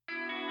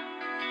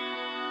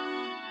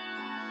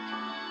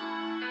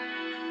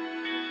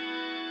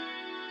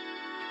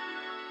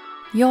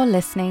You're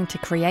listening to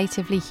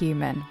Creatively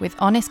Human, with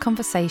honest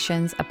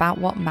conversations about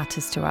what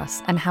matters to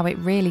us and how it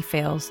really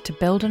feels to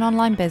build an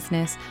online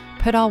business,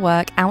 put our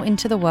work out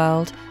into the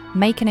world,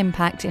 make an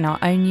impact in our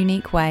own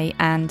unique way,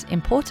 and,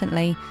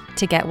 importantly,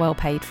 to get well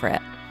paid for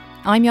it.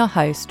 I'm your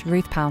host,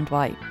 Ruth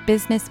Poundwhite,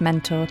 business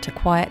mentor to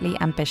quietly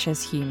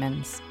ambitious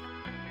humans.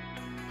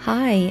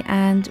 Hi,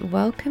 and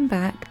welcome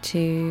back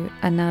to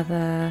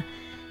another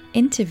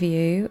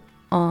interview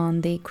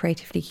on the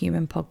Creatively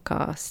Human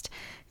podcast.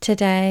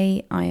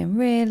 Today, I am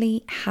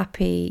really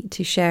happy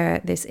to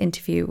share this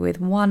interview with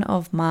one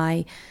of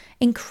my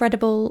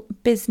incredible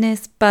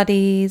business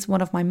buddies, one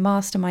of my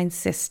mastermind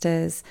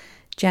sisters,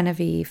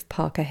 Genevieve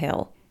Parker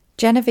Hill.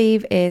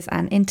 Genevieve is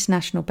an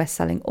international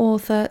best-selling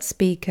author,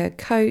 speaker,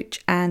 coach,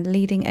 and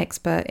leading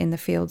expert in the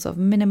fields of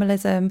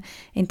minimalism,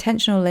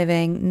 intentional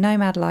living,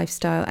 nomad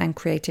lifestyle, and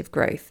creative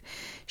growth.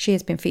 She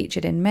has been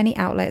featured in many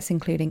outlets,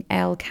 including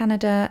Elle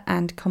Canada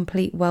and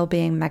Complete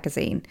Wellbeing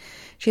magazine.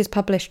 She has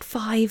published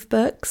 5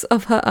 books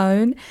of her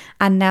own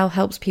and now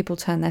helps people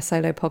turn their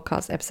solo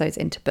podcast episodes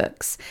into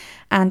books.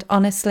 And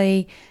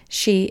honestly,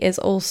 she is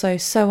also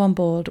so on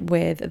board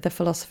with the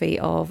philosophy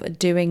of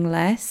doing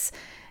less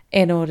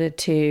in order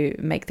to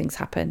make things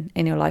happen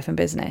in your life and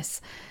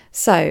business.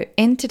 So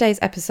in today's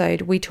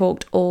episode, we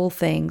talked all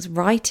things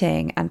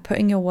writing and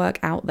putting your work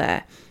out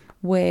there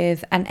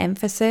with an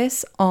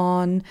emphasis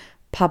on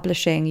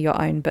publishing your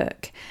own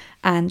book.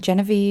 And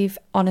Genevieve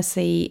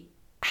honestly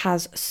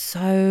has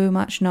so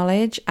much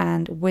knowledge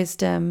and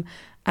wisdom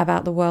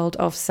about the world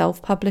of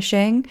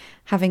self-publishing,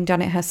 having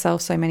done it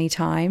herself so many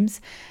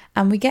times.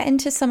 And we get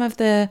into some of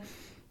the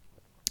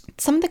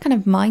kind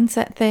of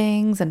mindset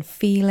things and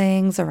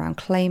feelings around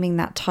claiming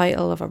that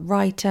title of a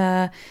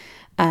writer,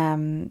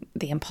 the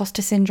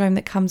imposter syndrome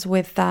that comes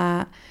with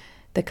that,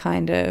 the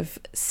kind of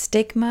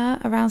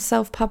stigma around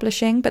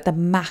self-publishing, but the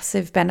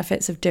massive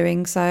benefits of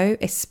doing so,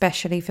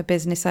 especially for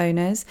business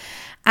owners.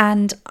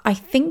 And I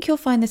think you'll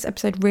find this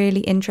episode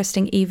really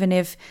interesting, even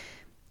if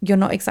you're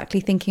not exactly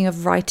thinking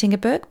of writing a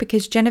book,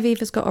 because Genevieve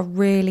has got a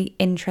really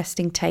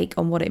interesting take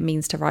on what it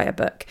means to write a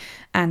book.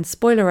 And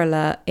spoiler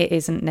alert, it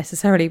isn't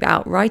necessarily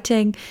about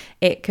writing.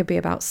 It could be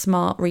about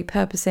smart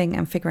repurposing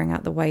and figuring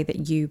out the way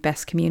that you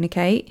best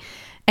communicate.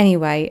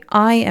 Anyway,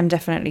 I am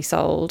definitely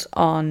sold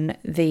on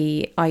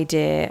the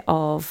idea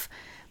of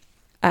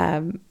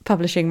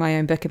publishing my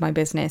own book in my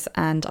business,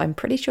 and I'm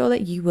pretty sure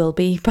that you will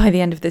be by the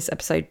end of this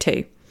episode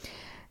too.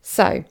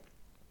 So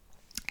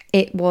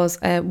it was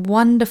a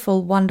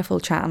wonderful, wonderful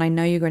chat, and I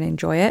know you're going to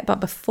enjoy it. But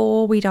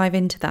before we dive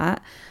into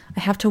that, I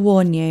have to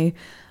warn you,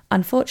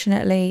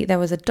 unfortunately, there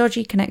was a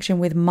dodgy connection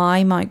with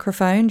my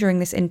microphone during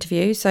this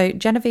interview. So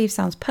Genevieve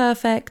sounds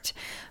perfect,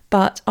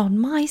 but on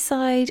my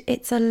side,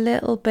 it's a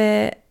little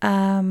bit,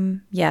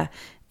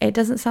 it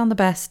doesn't sound the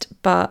best,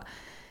 but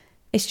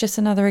it's just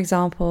another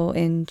example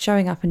in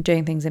showing up and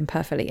doing things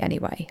imperfectly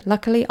anyway.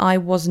 Luckily, I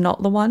was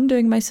not the one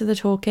doing most of the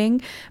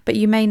talking, but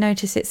you may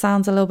notice it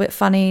sounds a little bit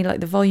funny, like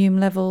the volume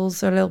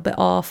levels are a little bit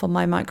off on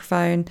my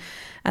microphone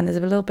and there's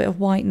a little bit of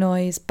white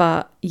noise,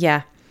 but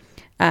yeah,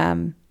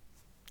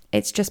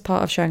 it's just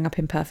part of showing up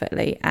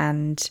imperfectly.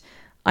 And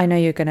I know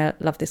you're going to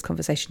love this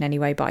conversation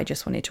anyway, but I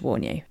just wanted to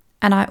warn you.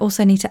 And I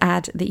also need to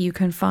add that you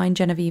can find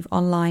Genevieve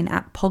online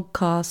at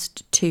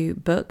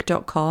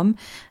podcast2book.com.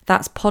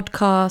 That's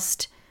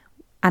podcast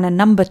and a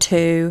number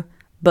 2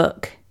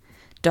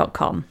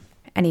 book.com.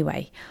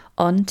 Anyway,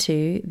 on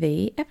to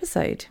the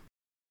episode.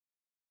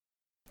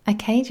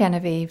 Okay,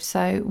 Genevieve,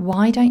 so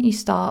why don't you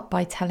start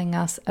by telling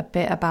us a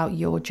bit about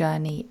your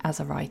journey as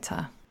a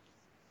writer?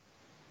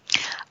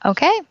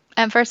 Okay.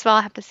 And first of all,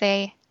 I have to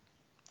say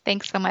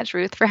thanks so much,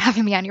 Ruth, for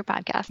having me on your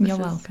podcast. You're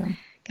welcome.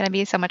 Going to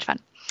be so much fun.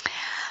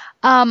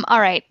 All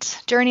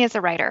right. Journey as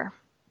a writer.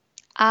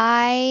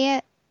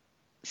 I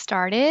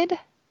started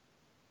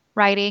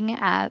writing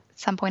at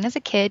some point as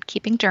a kid,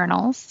 keeping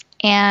journals,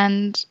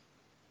 and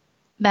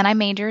then I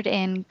majored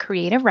in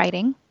creative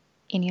writing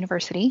in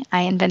university.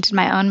 I invented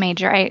my own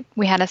major.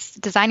 We had a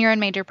design your own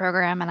major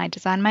program, and I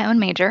designed my own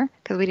major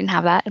because we didn't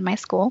have that in my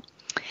school.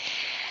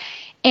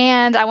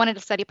 And I wanted to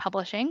study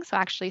publishing, so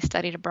I actually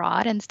studied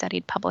abroad and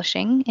studied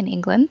publishing in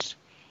England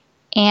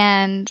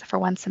and for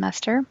 1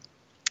 semester.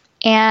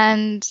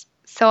 And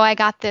so I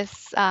got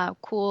this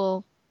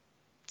cool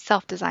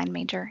self-design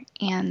major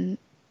in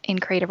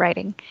creative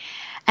writing.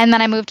 And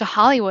then I moved to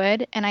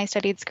Hollywood and I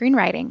studied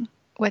screenwriting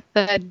with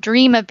the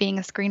dream of being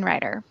a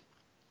screenwriter.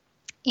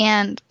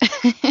 And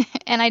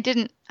and I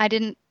didn't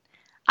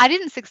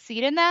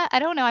succeed in that. I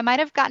don't know. I might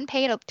have gotten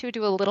paid to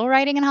do a little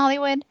writing in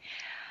Hollywood.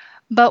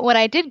 But what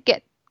I did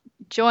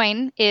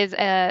join is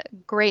a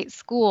great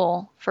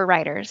school for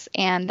writers.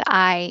 And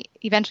I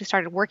eventually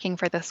started working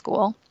for the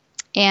school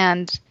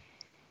and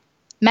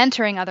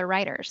mentoring other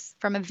writers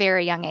from a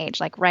very young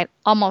age, like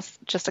almost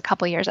just a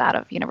couple years out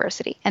of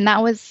university. And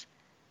that was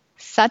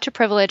such a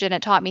privilege, and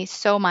it taught me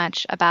so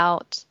much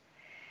about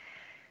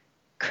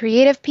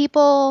creative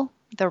people,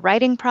 the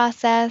writing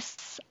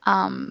process,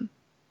 and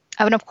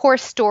of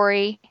course,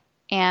 story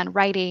and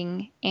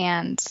writing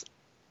and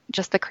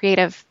just the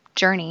creative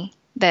journey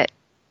that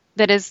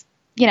is,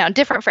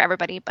 different for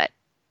everybody, but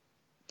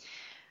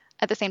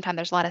at the same time,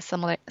 there's a lot of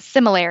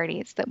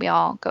similarities that we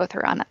all go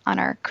through on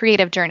our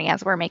creative journey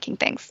as we're making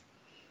things.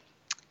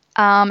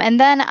 And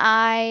then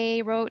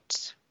I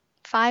wrote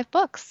 5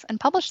 books and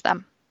published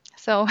them.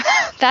 So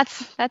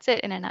that's it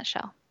in a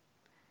nutshell.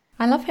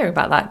 I love hearing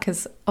about that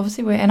because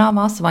obviously we're in our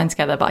mastermind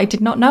together, but I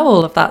did not know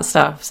all of that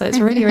stuff. So it's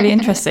really, really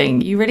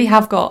interesting. You really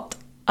have got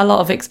a lot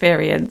of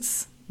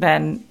experience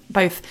then,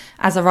 both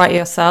as a writer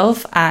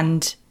yourself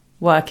and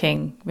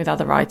working with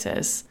other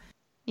writers.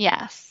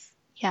 Yes.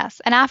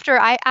 And after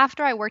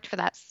I worked for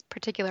that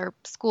particular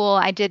school,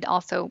 I did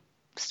also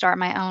start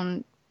my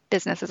own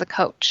business as a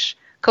coach,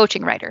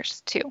 coaching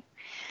writers too.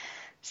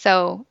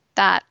 So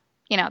that,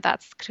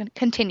 that's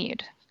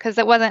continued because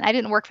I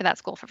didn't work for that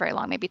school for very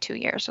long, maybe 2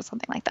 years or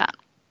something like that.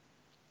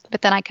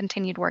 But then I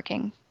continued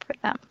working for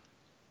them.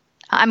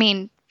 I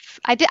mean,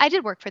 I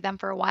did work for them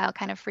for a while,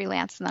 kind of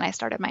freelance, and then I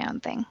started my own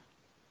thing.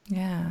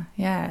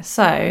 Yeah.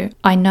 So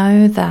I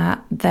know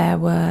that there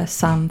were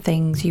some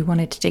things you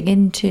wanted to dig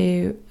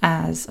into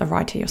as a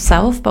writer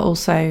yourself, but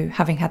also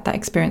having had that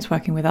experience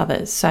working with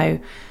others. So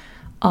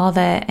are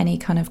there any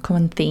kind of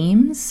common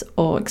themes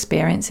or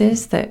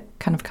experiences that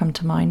kind of come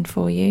to mind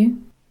for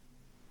you?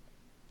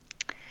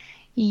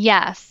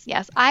 Yes.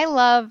 I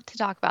love to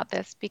talk about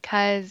this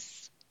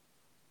because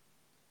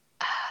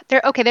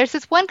there's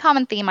this one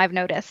common theme I've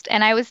noticed,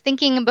 and I was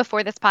thinking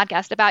before this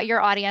podcast about your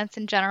audience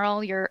in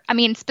general.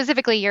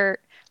 Specifically your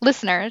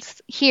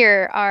listeners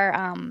here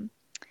are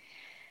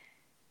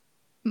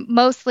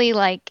mostly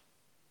like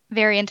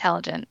very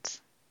intelligent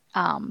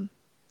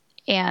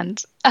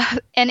and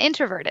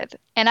introverted.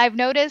 And I've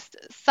noticed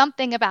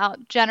something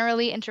about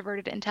generally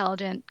introverted,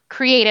 intelligent,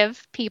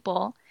 creative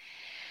people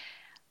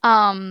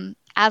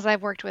as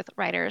I've worked with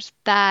writers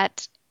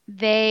that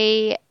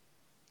they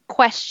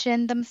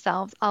question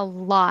themselves a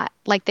lot.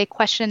 Like they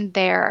question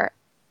their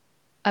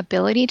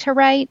ability to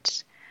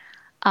write.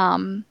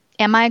 Am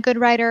I a good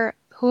writer?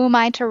 Who am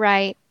I to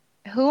write?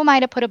 Who am I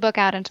to put a book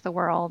out into the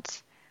world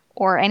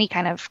or any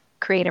kind of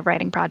creative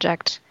writing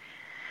project?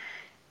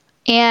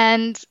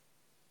 And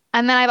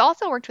then I've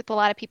also worked with a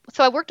lot of people.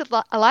 So I worked with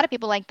a lot of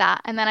people like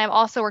that. And then I've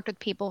also worked with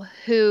people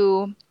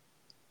who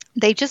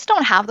they just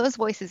don't have those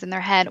voices in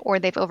their head, or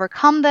they've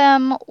overcome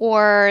them,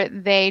 or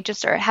they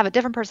just have a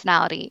different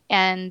personality.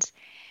 And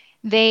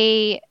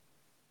they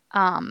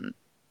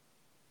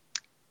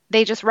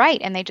just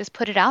write and they just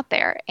put it out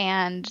there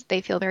and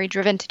they feel very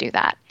driven to do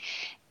that.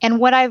 And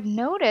what I've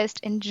noticed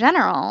in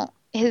general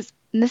is,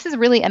 and this is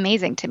really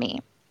amazing to me,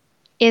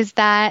 is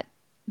that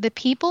the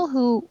people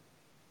who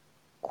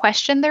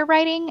question their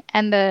writing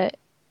and the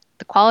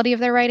quality of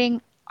their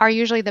writing are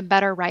usually the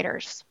better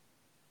writers.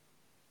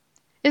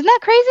 Isn't that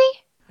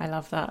crazy? I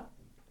love that.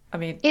 I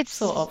mean, it's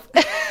sort of.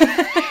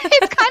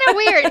 It's kind of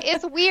weird.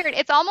 It's weird.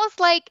 It's almost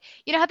like,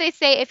 how they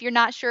say if you're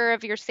not sure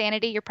of your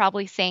sanity, you're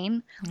probably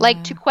sane. Yeah.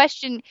 Like to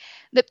question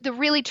the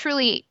really,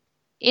 truly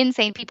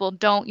insane people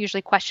don't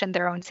usually question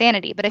their own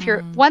sanity. But if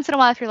you're once in a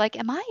while, if you're like,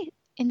 am I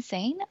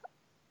insane?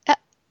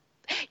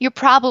 You're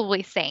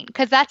probably sane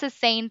because that's a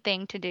sane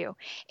thing to do.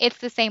 It's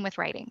the same with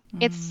writing.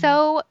 It's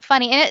so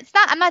funny. And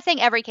I'm not saying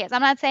every case.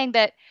 I'm not saying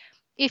that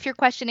if you're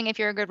questioning if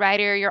you're a good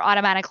writer, you're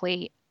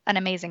automatically an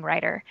amazing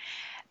writer.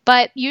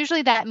 But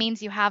usually that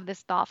means you have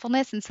this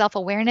thoughtfulness and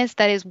self-awareness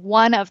that is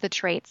one of the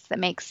traits that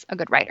makes a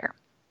good writer.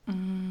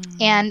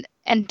 And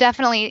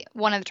definitely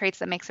one of the traits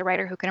that makes a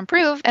writer who can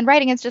improve. And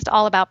writing is just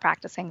all about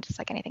practicing, just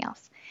like anything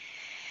else.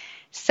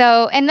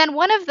 So, and then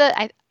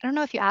I don't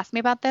know if you asked me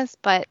about this,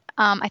 but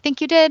I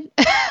think you did.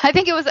 I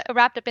think it was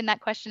wrapped up in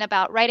that question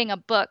about writing a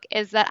book,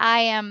 is that I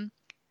am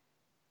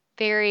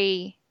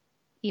very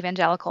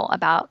evangelical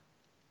about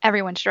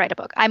everyone should write a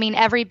book. I mean,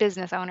 every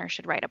business owner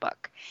should write a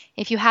book.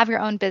 If you have your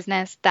own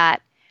business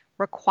that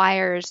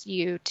requires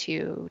you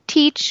to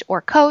teach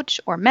or coach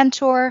or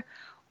mentor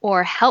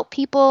or help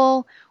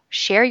people,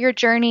 share your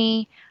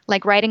journey,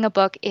 like writing a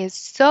book is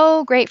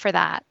so great for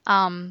that.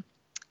 And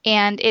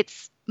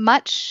it's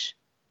much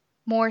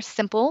more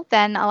simple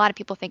than a lot of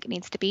people think it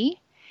needs to be.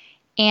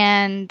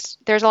 And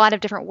there's a lot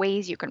of different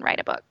ways you can write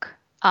a book.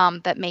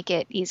 That make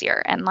it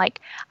easier. And like,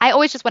 I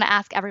always just want to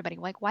ask everybody,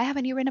 like, why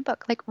haven't you written a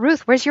book? Like,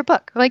 Ruth, where's your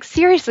book? Like,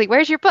 seriously,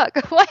 where's your book?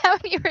 Why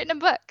haven't you written a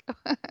book?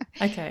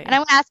 Okay. And I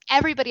want to ask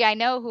everybody I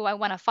know who I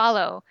want to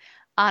follow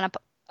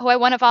who I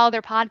want to follow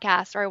their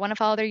podcast, or I want to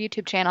follow their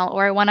YouTube channel,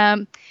 or I want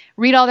to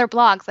read all their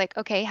blogs. Like,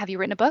 okay, have you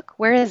written a book?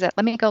 Where is it?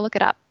 Let me go look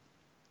it up.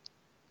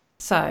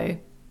 So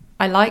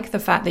I like the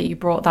fact that you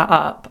brought that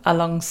up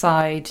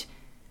alongside,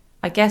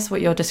 I guess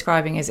what you're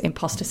describing is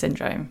imposter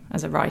syndrome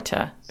as a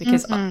writer,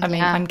 because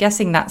I'm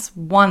guessing that's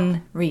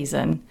one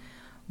reason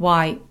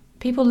why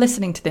people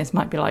listening to this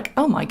might be like,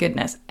 oh my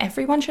goodness,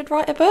 everyone should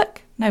write a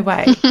book? No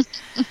way.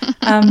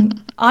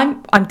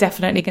 I'm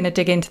definitely going to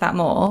dig into that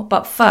more.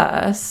 But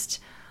first,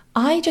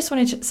 I just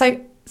wanted to,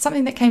 so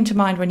something that came to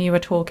mind when you were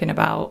talking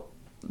about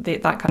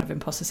that kind of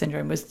imposter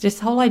syndrome was this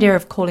whole idea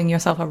of calling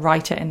yourself a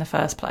writer in the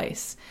first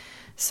place.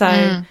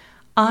 So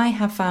I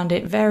have found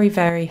it very,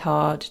 very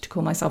hard to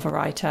call myself a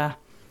writer.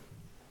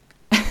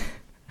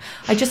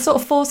 I just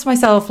sort of forced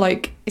myself,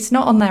 like, it's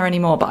not on there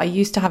anymore, but I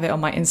used to have it on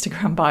my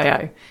Instagram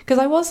bio because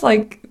I was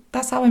like,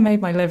 that's how I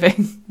made my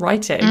living,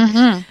 writing.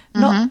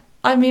 Not,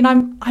 I mean,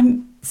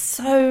 I'm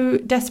so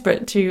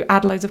desperate to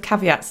add loads of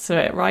caveats to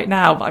it right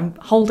now, but I'm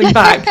holding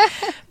back.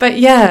 But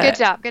yeah.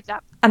 Good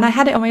job. And I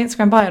had it on my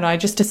Instagram bio and I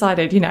just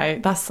decided,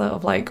 that's sort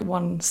of like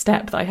one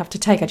step that I have to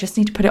take. I just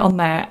need to put it on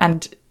there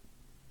and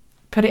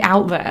put it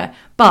out there.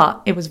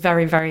 But it was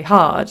very, very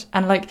hard.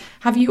 And like,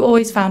 have you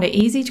always found it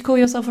easy to call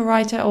yourself a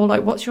writer, or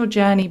like, what's your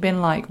journey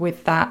been like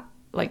with that,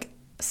 like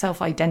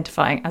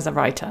self-identifying as a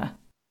writer?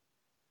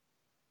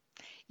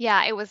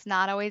 Yeah, it was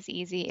not always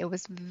easy. It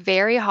was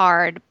very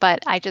hard,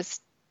 but I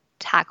just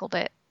tackled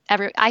it.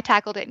 I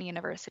tackled it in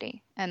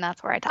university, and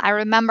that's where I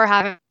remember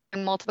having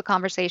multiple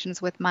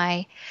conversations with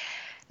my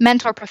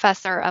mentor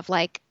professor of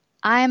like,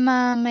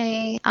 writer.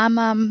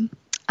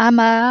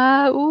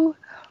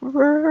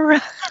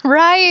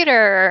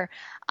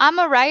 I'm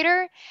a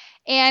writer.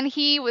 And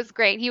he was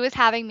great. He was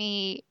having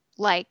me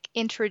like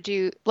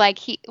introduce, like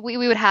we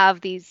would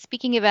have these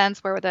speaking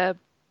events where the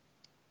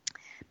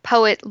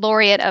poet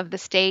laureate of the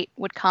state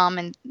would come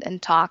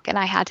and talk, and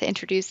I had to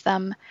introduce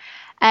them.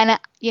 And,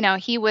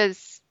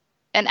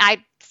 and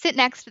I'd sit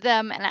next to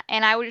them,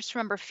 and I would just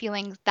remember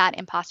feeling that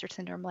imposter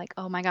syndrome, like,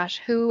 oh my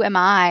gosh, who am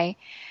I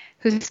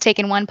who's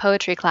taken one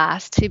poetry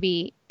class to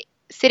be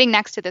sitting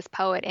next to this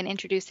poet and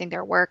introducing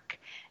their work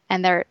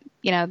and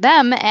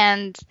them,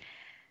 and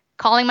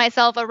calling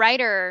myself a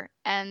writer.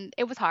 And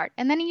it was hard.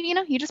 And then,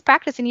 you just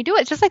practice and you do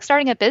it. It's just like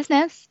starting a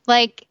business.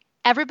 Like,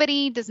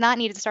 everybody does not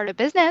need to start a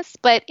business,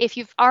 but if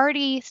you've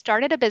already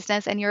started a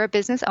business and you're a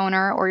business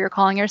owner, or you're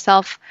calling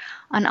yourself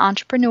an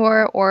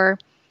entrepreneur or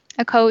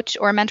a coach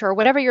or a mentor or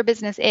whatever your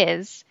business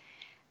is,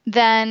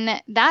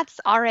 then that's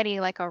already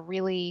like a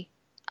really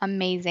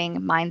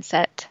amazing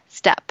mindset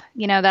step.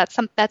 That's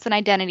an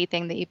identity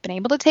thing that you've been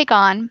able to take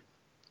on.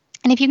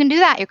 And if you can do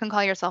that, you can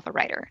call yourself a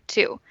writer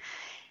too.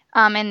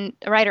 And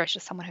a writer is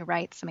just someone who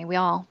writes. I mean,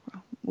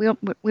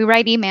 we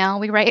write email,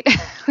 we write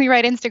we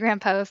write Instagram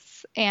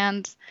posts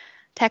and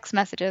text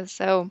messages.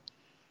 So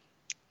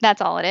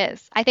that's all it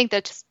is. I think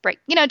that just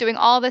doing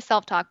all this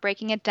self-talk,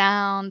 breaking it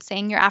down,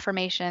 saying your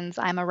affirmations.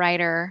 I'm a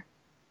writer.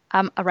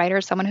 A writer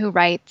is someone who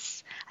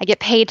writes. I get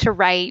paid to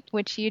write,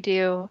 which we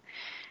do.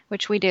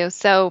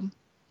 So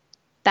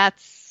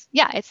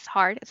it's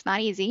hard. It's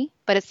not easy,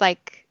 but it's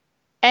like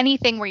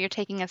anything where you're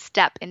taking a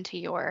step into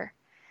your,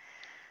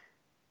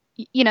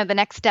 the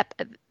next step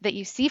that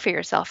you see for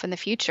yourself in the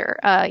future.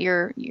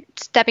 You're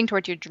stepping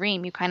towards your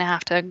dream. You kind of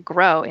have to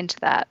grow into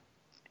that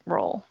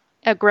role,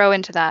 grow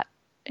into that.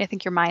 I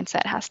think your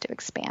mindset has to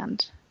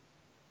expand.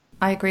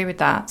 I agree with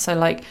that. So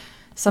like,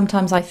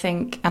 sometimes I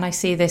think, and I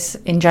see this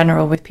in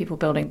general with people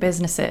building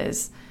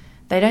businesses,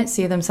 they don't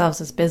see themselves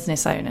as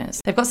business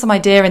owners. They've got some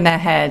idea in their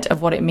head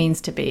of what it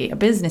means to be a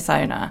business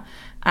owner,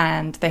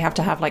 and they have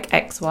to have like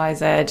X, Y,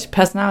 Z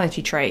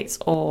personality traits,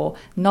 or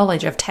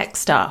knowledge of tech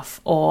stuff,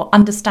 or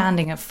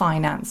understanding of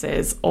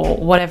finances, or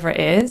whatever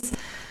it is.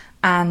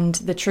 And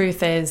the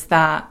truth is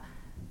that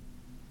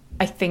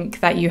I think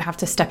that you have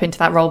to step into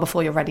that role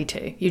before you're ready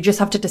to. You just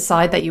have to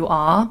decide that you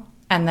are.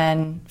 And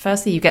then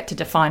firstly, you get to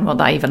define what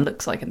that even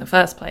looks like in the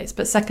first place.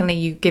 But secondly,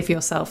 you give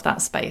yourself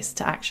that space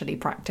to actually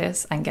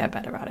practice and get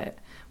better at it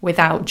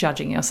without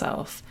judging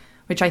yourself,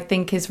 which I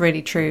think is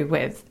really true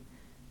with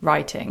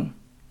writing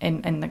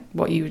in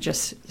what you were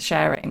just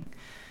sharing.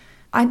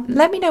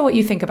 Let me know what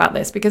you think about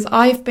this, because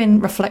I've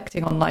been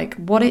reflecting on like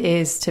what it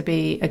is to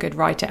be a good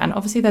writer. And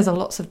obviously there's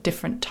lots of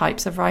different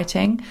types of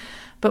writing.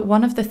 But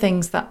one of the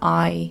things that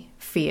I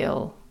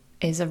feel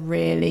is a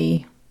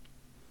really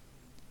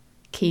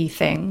key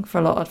thing for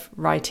a lot of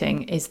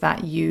writing is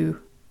that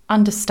you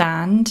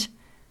understand,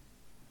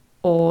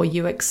 or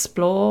you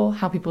explore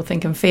how people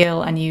think and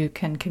feel, and you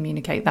can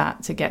communicate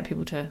that to get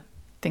people to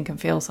think and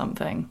feel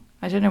something.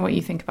 I don't know what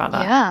you think about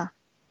that. Yeah,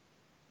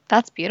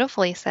 that's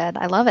beautifully said.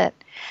 I love it.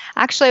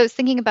 Actually, I was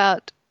thinking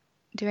about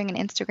doing an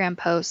Instagram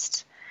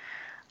post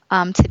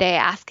today,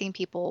 asking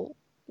people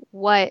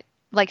what,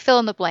 like, fill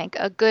in the blank,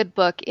 a good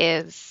book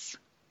is,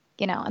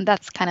 and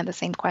that's kind of the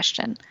same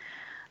question.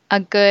 A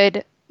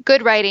good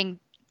writing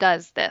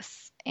does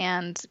this,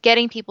 and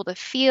getting people to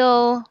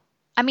feel,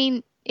 I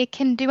mean, it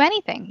can do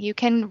anything. You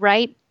can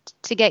write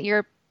to get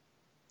your,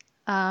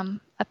 to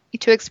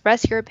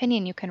express your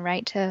opinion. You can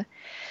write to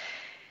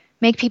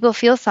make people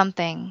feel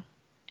something.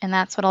 And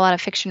that's what a lot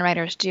of fiction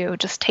writers do.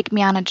 Just take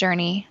me on a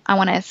journey. I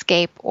want to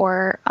escape,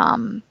 or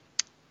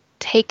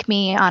take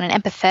me on an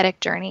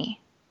empathetic journey.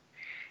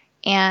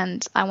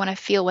 And I want to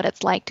feel what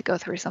it's like to go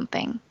through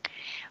something.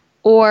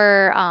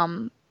 Or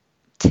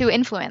to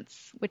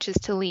influence, which is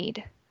to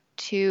lead,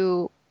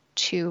 to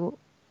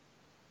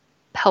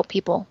help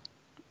people,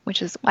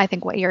 which is, I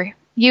think, what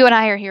you and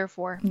I are here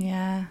for.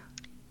 Yeah.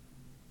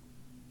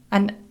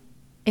 And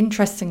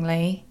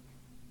interestingly,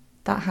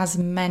 that has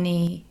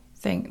many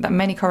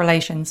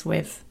correlations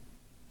with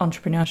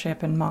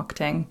entrepreneurship and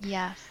marketing.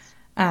 Yes.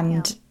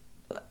 And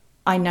yeah.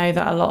 I know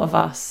that a lot of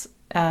us,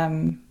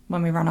 when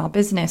we run our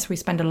business, we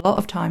spend a lot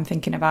of time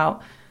thinking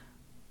about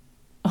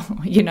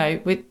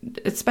we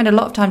spend a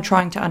lot of time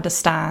trying to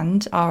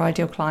understand our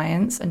ideal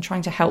clients and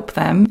trying to help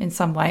them in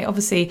some way.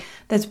 Obviously,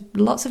 there's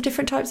lots of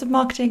different types of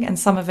marketing, and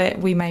some of it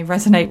we may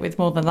resonate with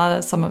more than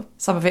others. Some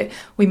of it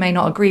we may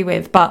not agree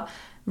with, but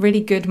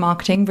really good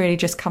marketing really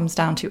just comes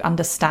down to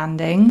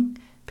understanding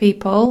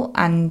people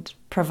and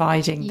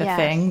providing the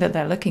thing that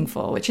they're looking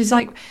for, which is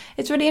like,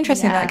 it's really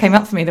interesting that came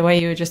up for me the way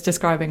you were just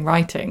describing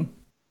writing.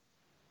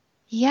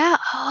 Yeah.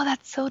 Oh,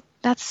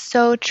 that's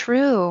so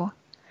true.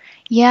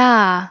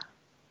 Yeah.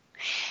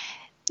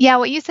 Yeah,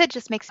 what you said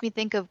just makes me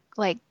think of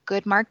like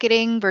good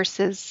marketing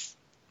versus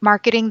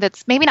marketing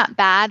that's maybe not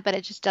bad, but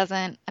it just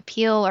doesn't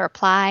appeal or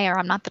apply, or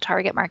I'm not the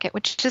target market,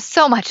 which is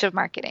so much of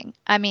marketing.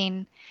 I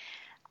mean,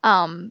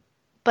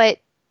 but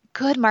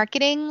good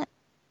marketing,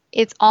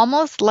 it's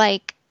almost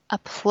like a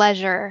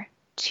pleasure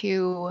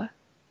to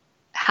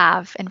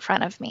have in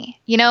front of me.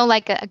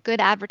 Like a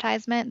good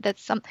advertisement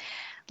that's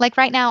like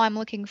right now I'm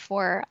looking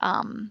for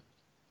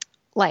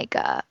like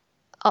a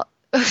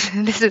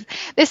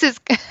this is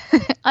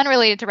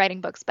unrelated to writing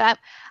books, but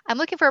I'm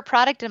looking for a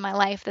product in my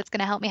life that's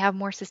going to help me have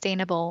more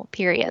sustainable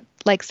period.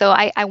 Like, so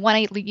I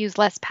want to use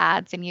less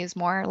pads and use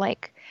more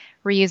like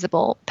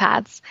reusable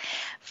pads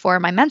for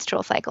my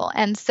menstrual cycle.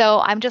 And so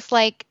I'm just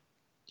like,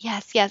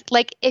 yes.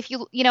 Like if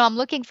I'm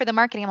looking for the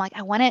marketing, I'm like,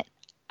 I want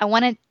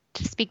it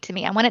to speak to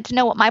me. I want it to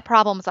know what my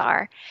problems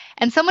are.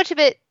 And so much of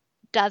it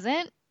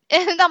doesn't.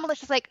 And I'm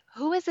just like,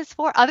 who is this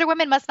for? Other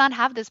women must not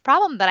have this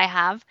problem that I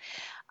have.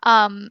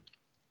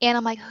 And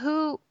I'm like,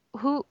 who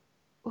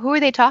are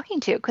they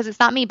talking to? Because it's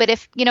not me. But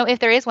if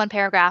there is one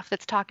paragraph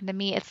that's talking to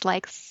me, it's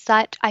like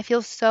I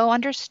feel so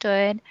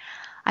understood.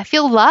 I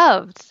feel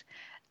loved.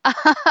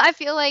 I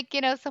feel like,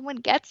 someone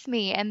gets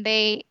me, and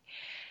they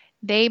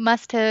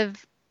must care.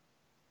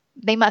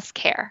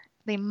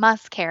 They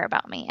must care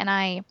about me. And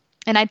I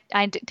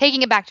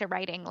taking it back to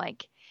writing,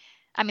 like,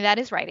 I mean, that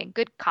is writing.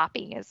 Good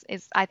copy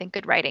is I think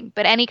good writing,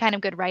 but any kind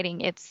of good writing,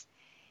 it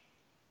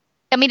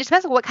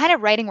depends on what kind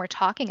of writing we're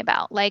talking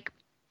about. Like,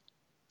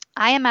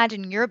 I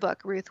imagine your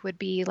book, Ruth, would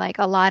be like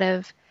a lot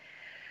of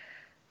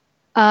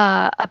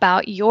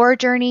about your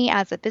journey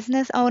as a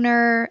business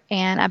owner,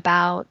 and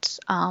about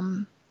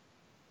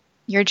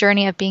your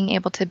journey of being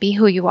able to be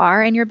who you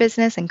are in your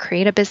business and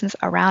create a business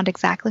around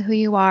exactly who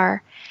you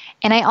are.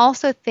 And I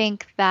also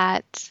think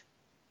that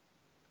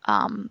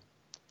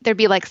there'd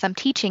be like some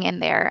teaching in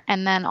there,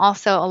 and then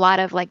also a lot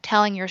of like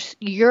telling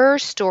your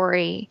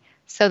story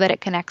so that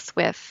it connects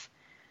with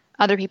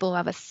other people who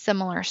have a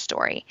similar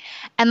story.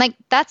 And like,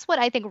 that's what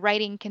I think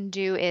writing can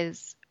do,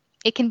 is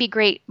it can be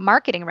great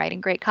marketing writing,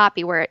 great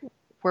copy, where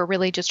we're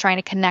really just trying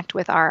to connect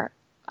with our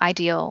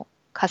ideal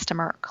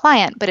customer or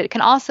client, but it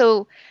can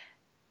also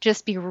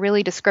just be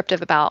really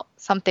descriptive about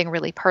something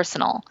really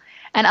personal.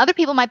 And other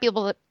people might be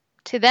able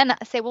to then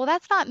say, well,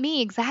 that's not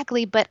me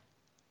exactly, but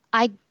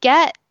I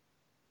get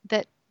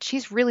that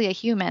she's really a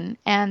human,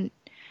 and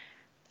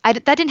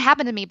that didn't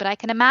happen to me, but I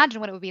can imagine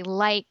what it would be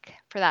like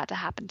for that to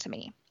happen to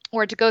me,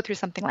 or to go through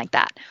something like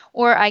that.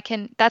 Or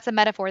that's a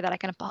metaphor that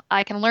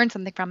I can learn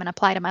something from and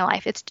apply to my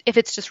life. If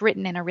it's just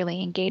written in a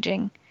really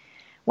engaging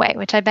way,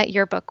 which I bet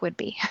your book would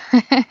be.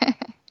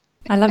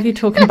 I love you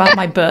talking about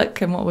my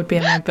book and what would be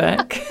in my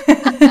book.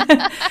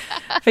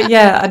 But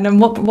yeah, and then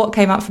what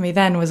came up for me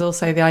then was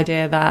also the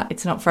idea that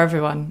it's not for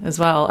everyone as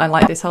well. And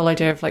like this whole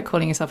idea of like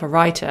calling yourself a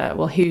writer,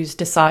 well, who's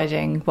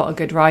deciding what a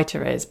good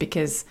writer is?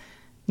 Because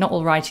not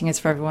all writing is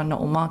for everyone, not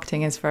all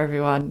marketing is for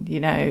everyone.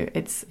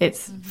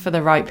 It's for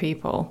the right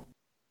people.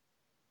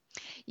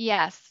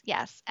 Yes.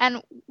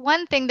 And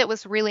one thing that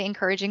was really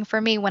encouraging for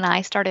me when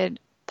I started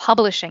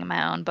publishing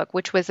my own book,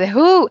 which was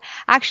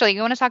actually,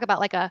 you want to talk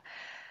about like a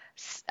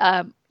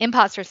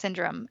imposter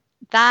syndrome.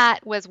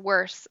 That was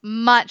worse,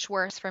 much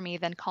worse for me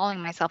than calling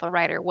myself a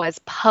writer, was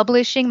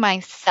publishing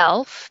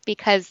myself,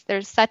 because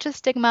there's such a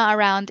stigma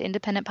around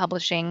independent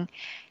publishing.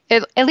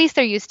 At least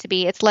there used to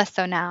be. It's less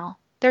so now.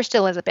 There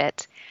still is a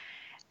bit.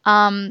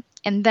 And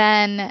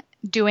then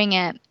doing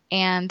it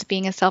and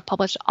being a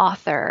self-published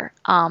author,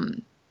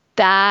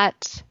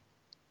 that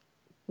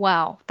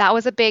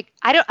was a big,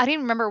 I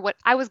didn't remember what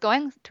I was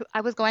going,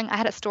 I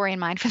had a story in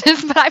mind for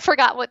this, but I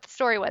forgot what the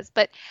story was.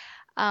 But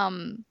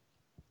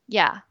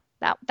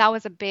that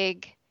was a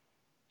big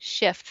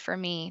shift for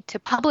me to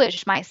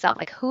publish myself.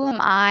 Like, who am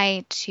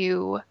I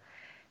to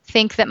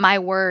think that my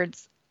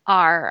words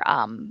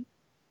are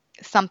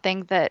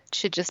something that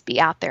should just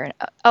be out there?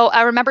 Oh,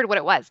 I remembered what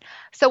it was.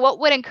 So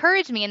what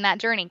encouraged me in that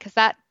journey, because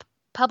that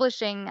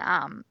publishing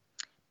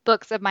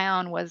books of my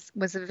own was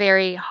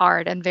very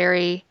hard, and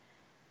the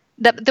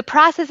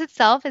process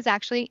itself is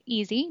actually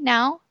easy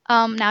now,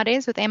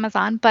 nowadays with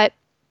Amazon, but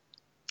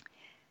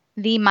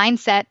the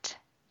mindset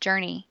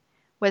journey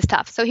was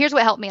tough. So here's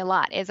what helped me a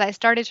lot, is I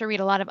started to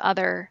read a lot of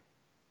other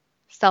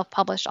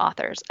self-published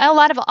authors, a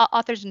lot of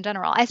authors in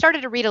general. I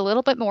started to read a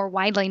little bit more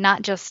widely,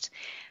 not just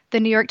the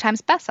New York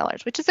Times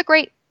bestsellers, which is a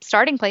great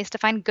starting place to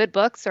find good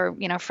books, or,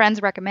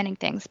 friends recommending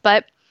things.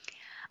 But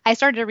I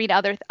started to read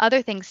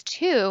other things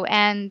too.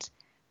 And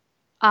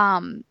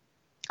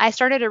I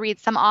started to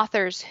read some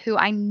authors who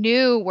I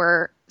knew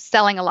were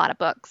selling a lot of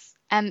books.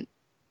 And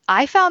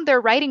I found their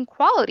writing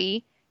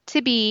quality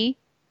to be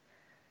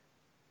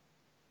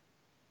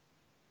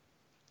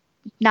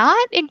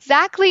not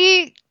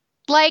exactly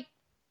like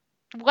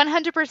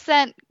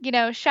 100%,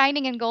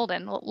 shining and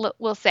golden,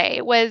 we'll say.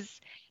 It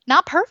was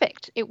not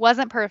perfect. It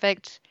wasn't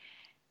perfect.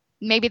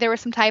 Maybe there were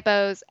some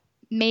typos.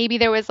 Maybe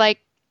there was like,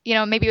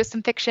 maybe it was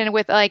some fiction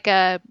with like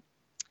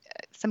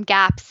some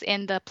gaps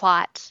in the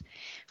plot,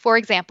 for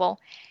example.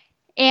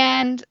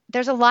 And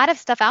there's a lot of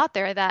stuff out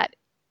there that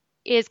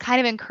is kind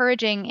of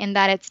encouraging in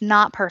that it's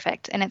not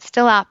perfect and it's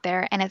still out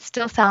there and it's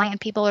still selling and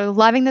people are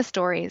loving the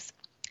stories.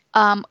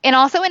 And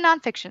also in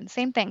nonfiction,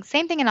 same thing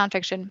in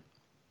nonfiction,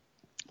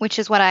 which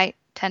is what I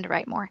tend to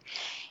write more.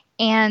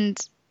 And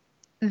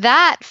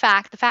the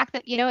fact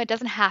that, it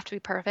doesn't have to be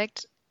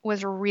perfect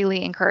was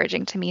really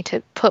encouraging to me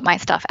to put my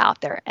stuff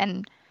out there.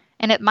 And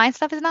my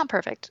stuff is not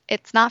perfect.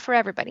 It's not for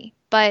everybody,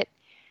 but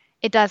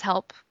it does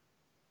help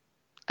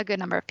a good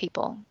number of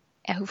people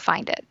who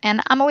find it.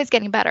 And I'm always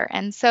getting better.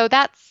 And so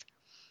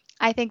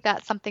I think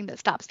that's something that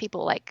stops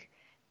people. Like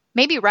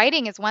maybe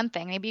writing is one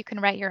thing. Maybe you can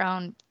write your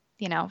own,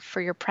 for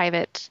your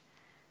private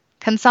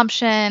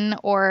consumption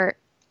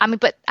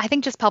but I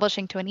think just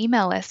publishing to an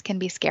email list can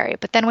be scary.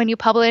 But then when you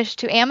publish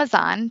to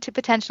Amazon to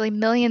potentially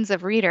millions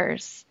of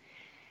readers,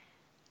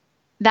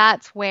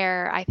 that's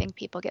where I think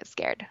people get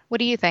scared. What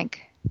do you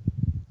think?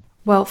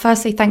 Well,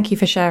 firstly, thank you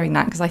for sharing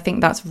that because I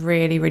think that's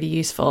really, really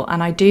useful.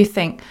 And I do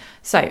think,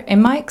 so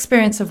in my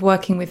experience of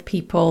working with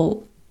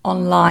people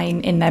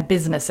online in their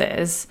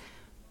businesses,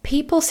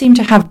 people seem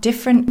to have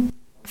different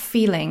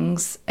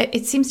feelings.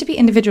 It seems to be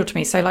individual to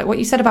me. So like what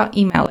you said about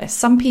email lists,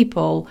 some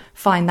people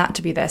find that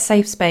to be their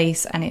safe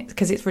space and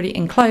because it's really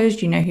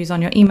enclosed, who's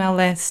on your email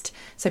list.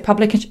 So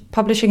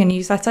publishing a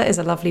newsletter is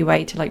a lovely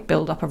way to like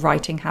build up a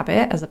writing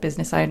habit as a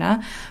business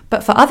owner.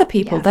 But for other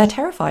people, They're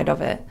terrified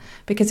of it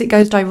because it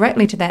goes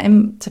directly to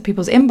to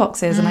people's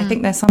inboxes. And I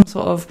think there's some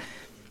sort of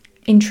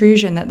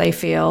intrusion that they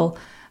feel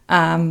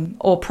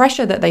or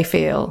pressure that they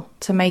feel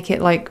to make it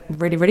like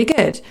really, really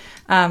good.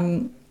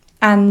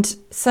 And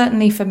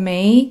certainly for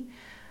me,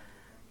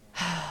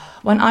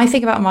 when I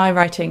think about my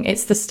writing,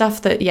 it's the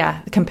stuff that,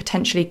 can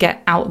potentially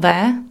get out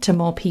there to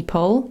more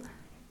people.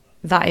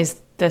 That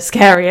is the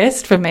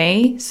scariest for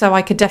me. So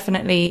I could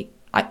definitely,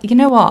 you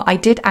know what? I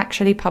did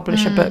actually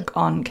publish a book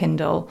on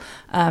Kindle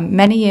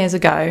many years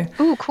ago.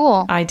 Ooh,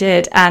 cool. I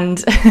did.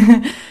 And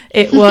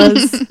it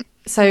was,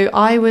 so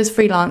I was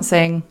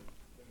freelancing.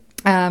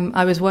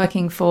 I was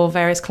working for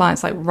various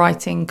clients, like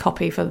writing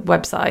copy for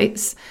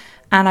websites.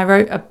 And I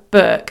wrote a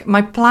book.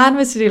 My plan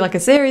was to do like a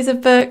series of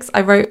books.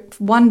 I wrote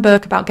one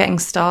book about getting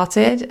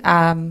started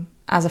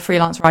as a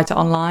freelance writer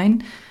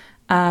online.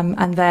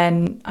 And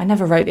then I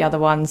never wrote the other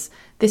ones.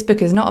 This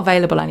book is not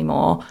available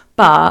anymore.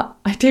 But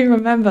I do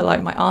remember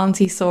like my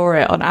auntie saw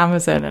it on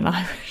Amazon and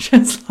I was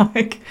just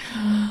like,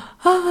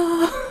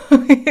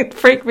 it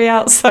freaked me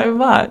out so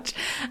much.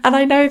 And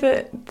I know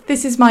that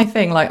this is my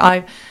thing.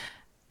 Like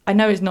I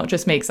know it's not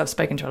just me because I've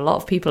spoken to a lot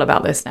of people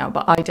about this now,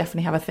 but I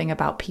definitely have a thing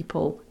about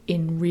people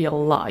in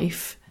real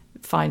life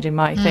finding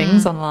my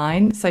things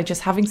online. So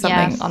just having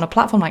something on a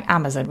platform like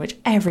Amazon, which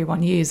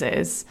everyone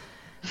uses,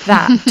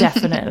 that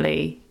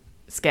definitely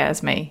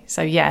scares me.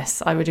 So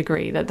yes, I would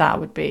agree that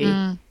would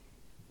be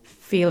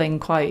feeling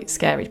quite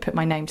scary to put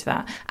my name to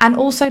that. And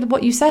also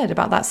what you said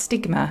about that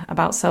stigma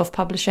about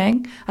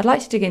self-publishing, I'd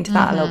like to dig into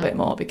that a little bit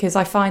more because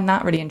I find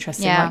that really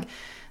interesting. Yeah. Like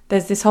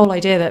there's this whole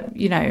idea that,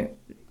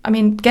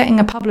 getting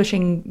a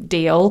publishing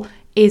deal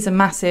is a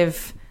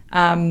massive,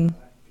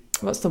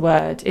 what's the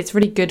word? It's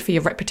really good for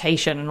your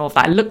reputation and all of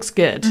that. It looks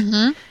good.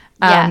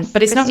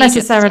 But it's not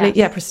necessarily,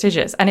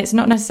 prestigious. And it's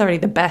not necessarily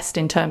the best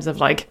in terms of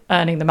like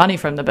earning the money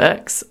from the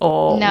books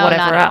or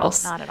whatever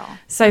else. Not at all.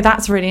 So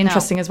that's really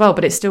interesting as well.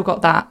 But it's still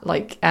got that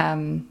like,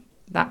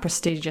 that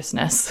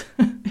prestigiousness,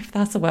 if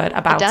that's a word,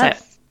 about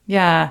it.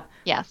 Yeah.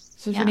 Yes.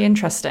 So it's really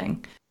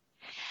interesting.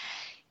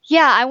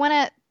 Yeah,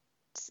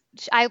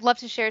 I'd love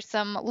to share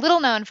some little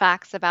known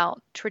facts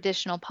about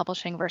traditional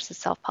publishing versus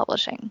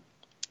self-publishing.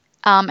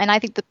 And I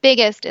think the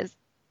biggest is,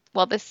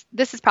 well, this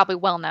is probably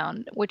well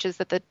known, which is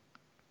that the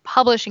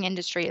publishing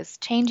industry is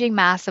changing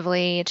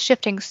massively. It's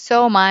shifting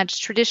so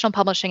much. Traditional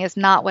publishing is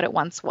not what it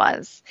once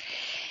was.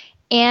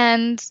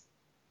 And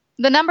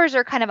the numbers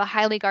are kind of a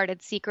highly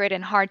guarded secret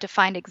and hard to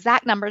find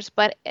exact numbers.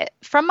 But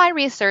from my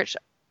research,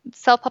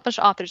 self-published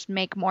authors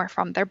make more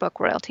from their book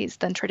royalties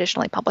than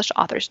traditionally published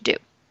authors do.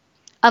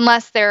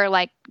 Unless they're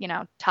like,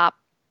 top,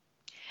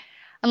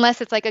 unless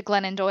it's like a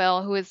Glennon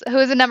Doyle who is a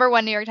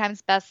 #1 New York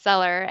Times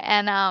bestseller.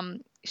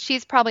 And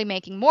she's probably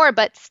making more,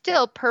 but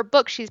still per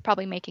book, she's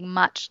probably making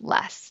much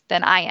less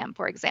than I am,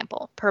 for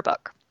example, per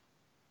book.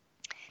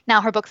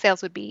 Now, her book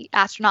sales would be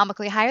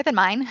astronomically higher than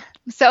mine.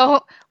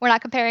 So we're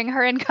not comparing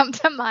her income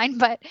to mine.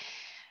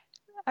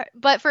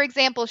 But for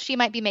example, she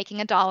might be making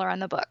 $1 on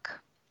the book.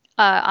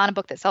 On a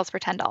book that sells for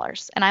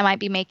 $10, and I might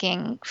be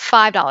making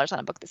 $5 on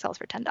a book that sells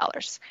for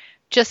 $10,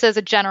 just as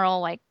a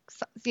general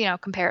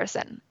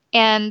comparison.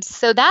 And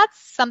so that's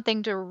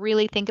something to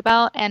really think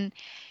about. And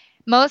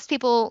most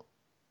people,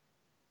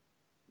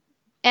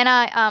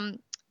 and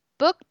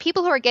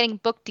people who are getting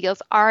book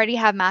deals already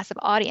have massive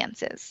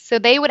audiences. So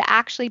they would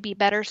actually be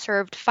better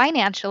served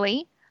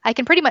financially. I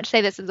can pretty much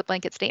say this as a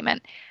blanket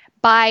statement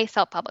by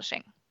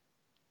self-publishing.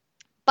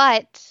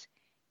 But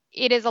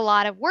it is a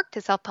lot of work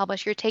to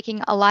self-publish. You're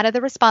taking all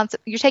the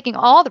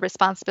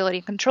responsibility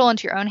and control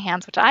into your own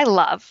hands, which I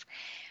love.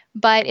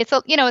 But it's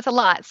a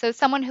lot. So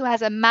someone who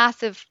has a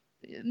massive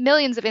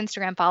millions of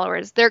Instagram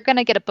followers, they're going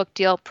to get a book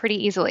deal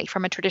pretty easily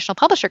from a traditional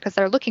publisher because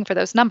they're looking for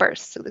those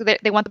numbers. So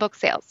they want the book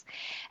sales.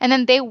 And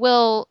then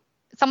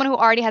someone who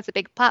already has a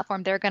big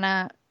platform, they're going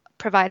to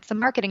provide some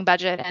marketing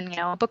budget and,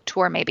 a book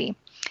tour maybe.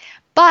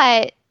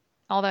 But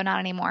although not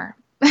anymore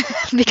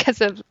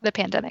because of the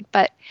pandemic.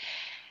 But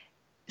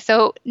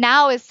so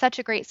now is such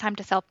a great time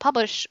to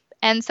self-publish.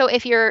 And so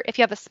if you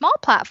have a small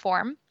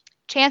platform,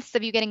 chances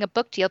of you getting a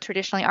book deal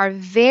traditionally are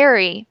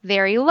very,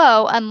 very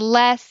low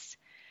unless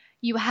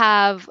you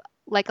have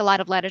like a lot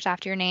of letters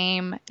after your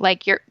name.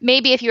 Like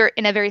maybe if you're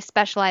in a very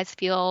specialized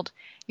field,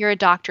 you're a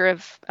doctor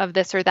of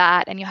this or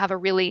that, and you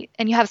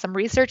have some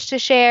research to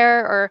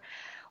share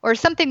or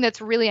something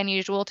that's really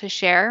unusual to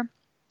share.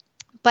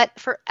 But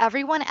for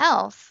everyone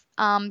else,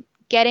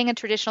 getting a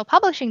traditional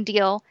publishing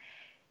deal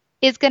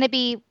is going to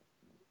be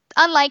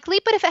unlikely,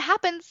 but if it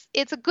happens,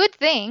 it's a good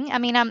thing. I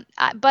mean,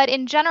 but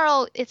in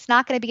general, it's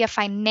not going to be a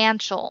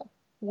financial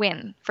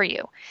win for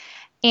you.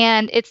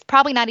 And it's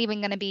probably not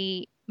even going to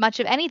be much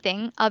of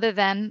anything other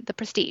than the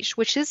prestige,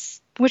 which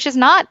is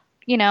not,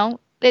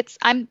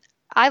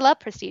 I love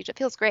prestige. It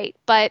feels great,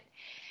 but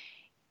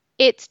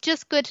it's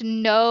just good to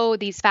know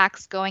these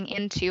facts going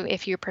into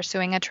if you're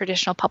pursuing a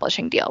traditional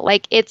publishing deal.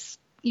 Like it's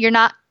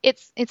not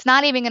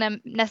even going to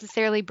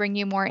necessarily bring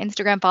you more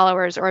Instagram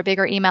followers or a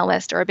bigger email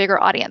list or a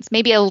bigger audience.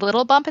 Maybe a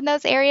little bump in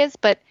those areas,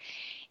 but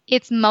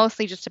it's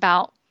mostly just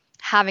about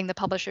having the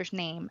publisher's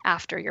name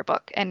after your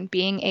book and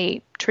being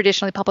a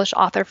traditionally published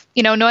author,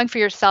 knowing for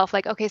yourself,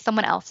 like, okay,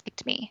 someone else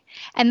picked me.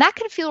 And that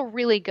can feel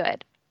really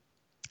good.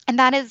 And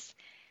that is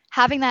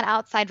having that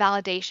outside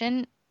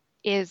validation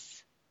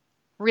is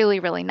really,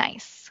 really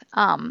nice.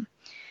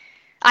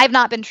 I've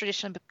not been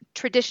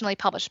traditionally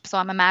published, so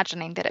I'm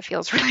imagining that it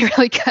feels really,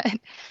 really good.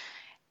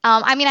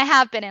 I mean, I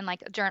have been in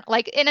like a journal,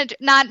 like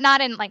not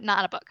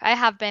a book. I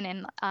have been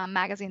in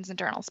magazines and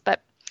journals,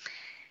 but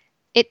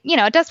it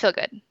does feel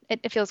good.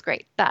 It feels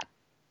great.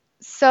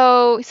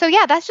 So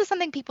yeah, that's just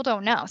something people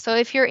don't know. So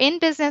if you're in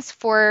business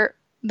for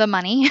the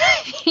money,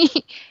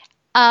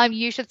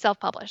 you should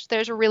self-publish.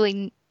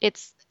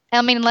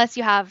 Unless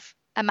you have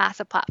a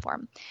massive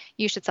platform,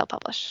 you should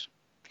self-publish.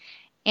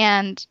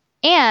 And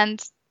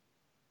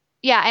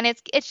yeah, and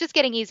it's just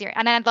getting easier.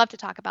 And I'd love to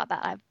talk about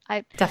that.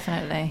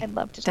 Definitely. I'd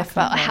love to talk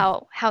about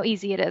how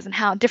easy it is and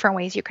how different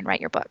ways you can write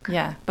your book.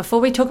 Yeah.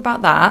 Before we talk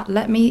about that,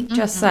 let me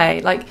just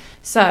say,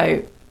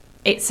 so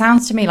it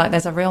sounds to me like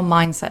there's a real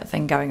mindset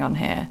thing going on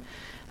here.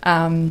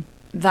 And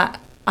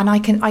I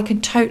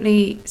can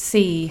totally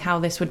see how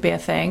this would be a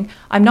thing.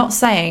 I'm not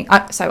saying,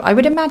 so I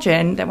would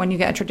imagine that when you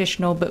get a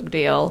traditional book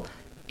deal,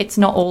 it's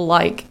not all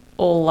like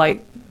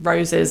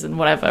roses and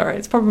whatever.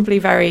 It's probably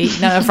very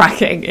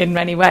nerve-wracking in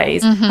many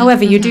ways.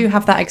 However, you do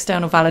have that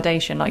external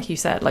validation, like you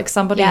said, like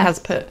somebody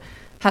has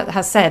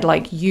said,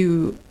 like,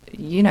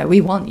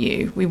 we want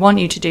you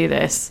to do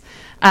this.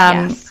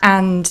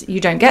 And you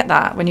don't get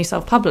that when you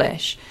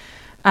self-publish.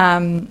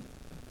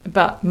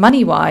 But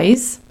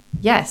money-wise,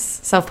 yes,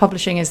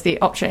 self-publishing is the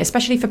option,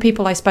 especially for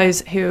people, I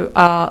suppose, who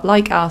are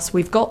like us.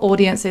 We've got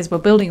audiences, we're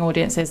building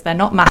audiences. They're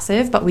not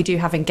massive, but we do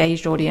have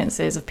engaged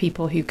audiences of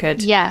people who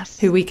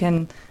we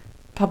can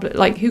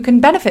who can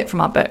benefit from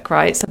our book,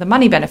 right? So the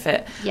money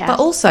benefit. Yes. But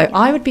also,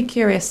 I would be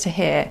curious to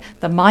hear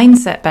the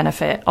mindset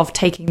benefit of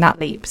taking that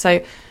leap.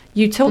 So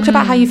you talked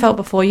about how you felt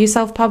before you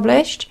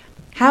self-published.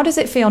 How does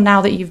it feel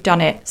now that you've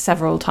done it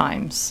several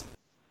times?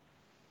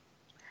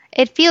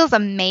 It feels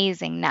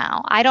amazing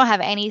now. I don't have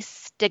any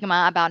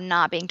stigma about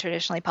not being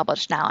traditionally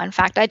published now. In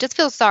fact, I just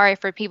feel sorry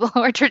for people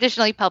who are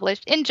traditionally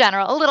published in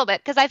general a little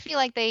bit, because I feel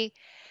like they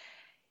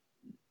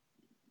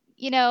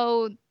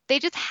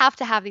just have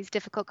to have these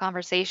difficult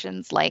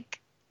conversations. Like,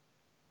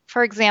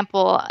 for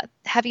example,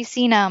 have you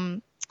seen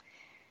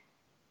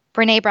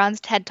Brene Brown's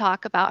TED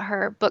Talk about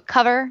her book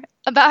cover,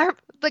 about her,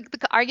 like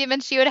the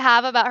arguments she would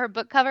have about her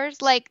book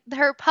covers? Like,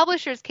 her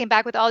publishers came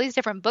back with all these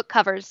different book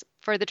covers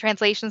for the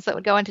translations that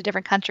would go into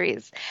different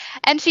countries.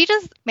 And she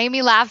just made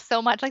me laugh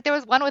so much. Like, there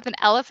was one with an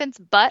elephant's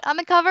butt on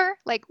the cover.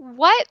 Like,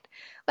 what?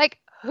 Like,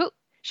 who?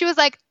 She was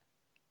like,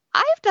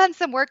 I've done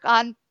some work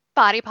on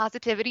body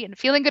positivity and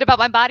feeling good about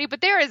my body, but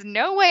there is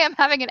no way I'm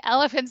having an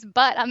elephant's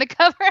butt on the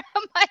cover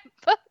of my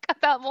book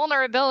about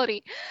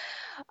vulnerability.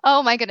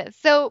 Oh my goodness.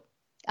 So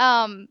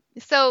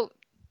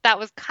that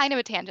was kind of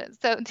a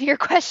tangent. So to your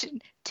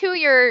question,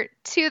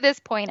 to this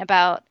point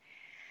about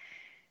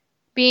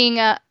being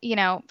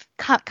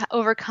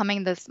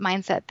overcoming this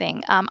mindset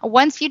thing.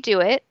 Once you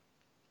do it,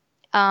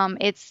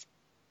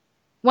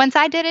 once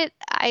I did it,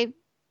 I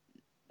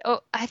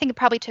think it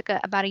probably took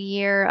about a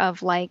year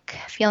of like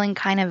feeling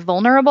kind of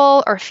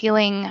vulnerable, or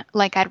feeling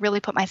like I'd really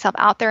put myself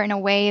out there in a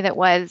way that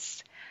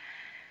was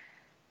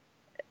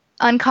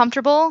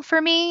uncomfortable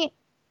for me,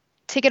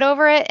 to get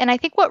over it. And I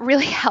think what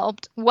really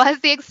helped was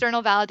the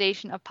external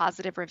validation of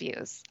positive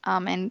reviews,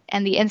 and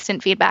the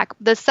instant feedback.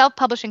 The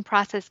self-publishing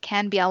process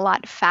can be a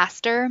lot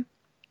faster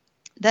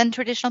than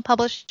traditional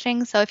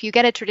publishing. So if you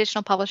get a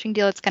traditional publishing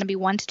deal, it's going to be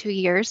 1 to 2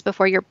 years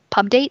before your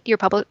pub date, your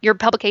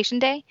publication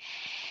day.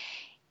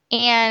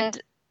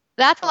 And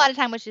that's a lot of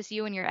time with just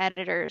you and your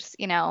editors,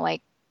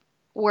 like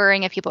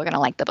worrying if people are going to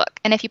like the book.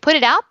 And if you put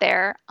it out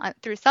there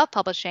through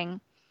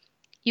self-publishing,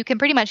 you can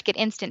pretty much get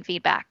instant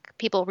feedback.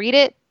 People read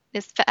it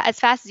as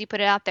fast as you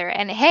put it out there.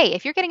 And hey,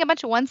 if you're getting a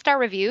bunch of 1-star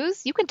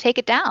reviews, you can take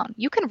it down.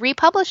 You can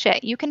republish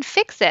it. You can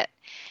fix it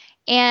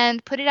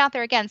and put it out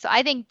there again. So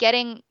I think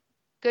getting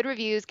good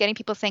reviews, getting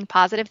people saying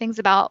positive things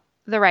about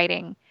the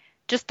writing,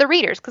 just the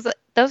readers, because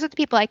those are the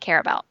people I care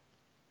about.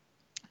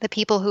 The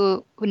people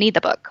who need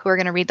the book, who are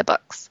going to read the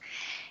books.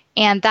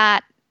 And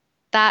that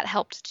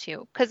helped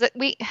too. Because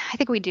I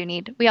think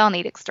we all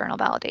need external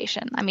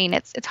validation. I mean,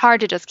 it's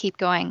hard to just keep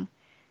going.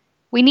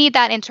 We need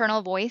that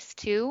internal voice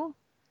too.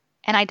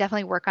 And I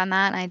definitely work on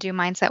that. And I do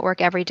mindset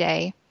work every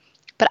day.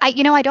 But I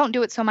don't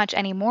do it so much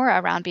anymore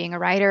around being a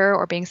writer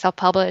or being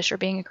self-published or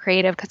being a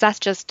creative, because that's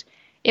just,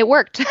 it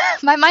worked.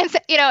 My mindset,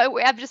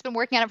 I've just been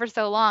working on it for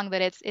so long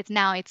that it's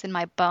in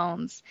my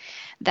bones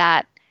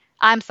that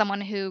I'm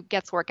someone who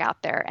gets work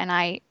out there. And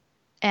I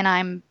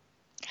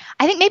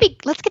think maybe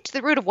let's get to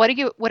the root of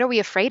what are we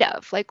afraid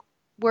of? Like,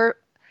 we're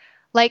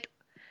like,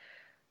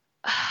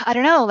 I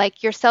don't know,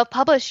 like you're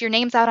self-published, your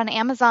name's out on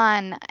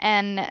Amazon,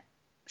 and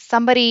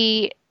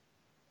somebody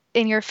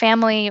in your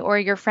family or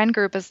your friend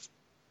group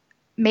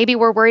maybe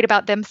we're worried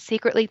about them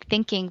secretly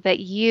thinking that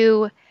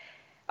you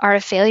are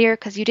a failure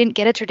because you didn't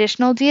get a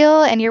traditional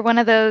deal and you're one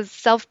of those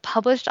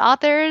self-published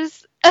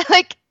authors.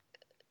 Like,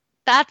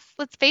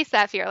 let's face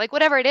that fear. Like,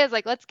 whatever it is,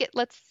 like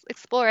let's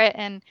explore it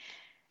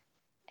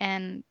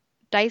and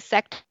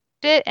dissect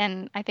it,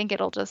 and I think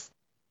it'll just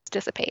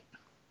dissipate.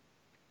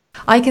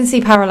 I can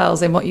see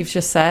parallels in what you've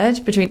just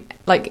said between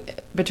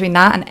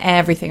that and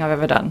everything I've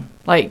ever done.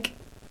 Like,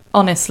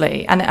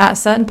 honestly, and at a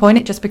certain point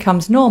it just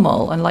becomes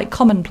normal and like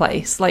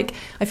commonplace. Like,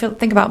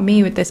 think about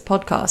me with this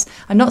podcast.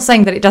 I'm not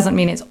saying that it doesn't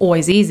mean it's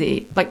always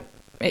easy. Like,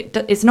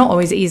 it's not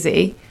always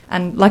easy.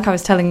 And like I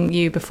was telling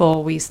you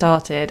before we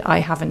started, I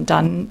haven't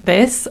done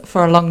this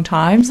for a long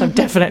time, so I'm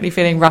definitely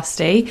feeling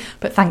rusty.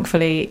 But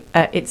thankfully,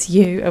 it's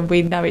you, and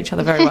we know each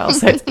other very well,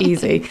 so it's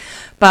easy.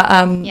 But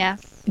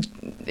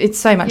it's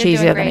so much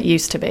easier than it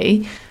used to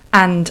be.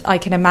 And I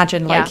can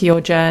imagine your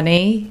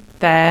journey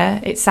there.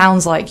 It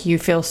sounds like you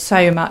feel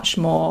so much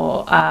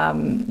more.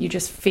 You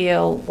just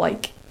feel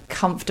like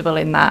comfortable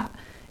in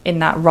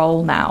that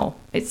role now.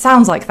 It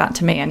sounds like that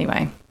to me,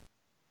 anyway.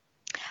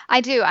 I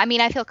do. I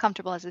mean, I feel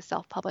comfortable as a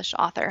self-published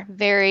author.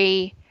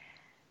 Very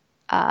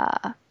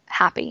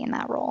happy in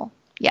that role.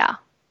 Yeah.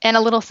 And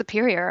a little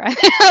superior,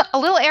 a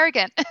little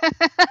arrogant.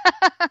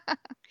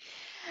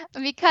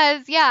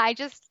 Because,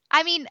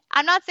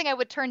 I'm not saying I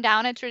would turn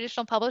down a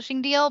traditional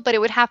publishing deal, but it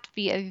would have to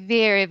be a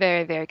very,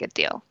 very, very good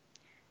deal.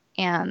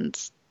 And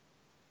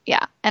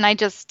yeah. And I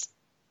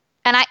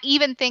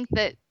even think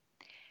that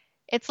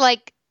it's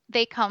like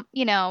they come,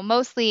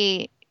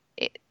 mostly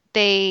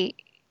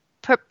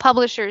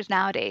publishers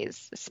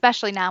nowadays,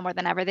 especially now more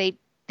than ever, they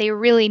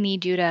really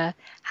need you to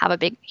have a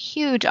big,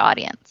 huge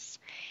audience.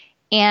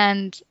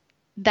 And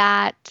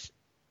that,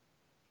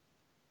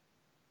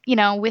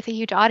 with a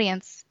huge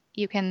audience,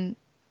 you can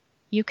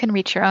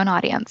reach your own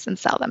audience and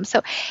sell them.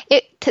 So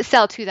to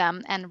sell to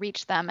them and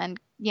reach them and,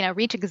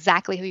 reach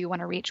exactly who you want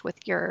to reach with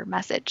your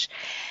message.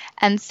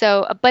 And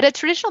so, but a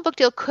traditional book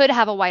deal could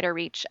have a wider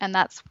reach, and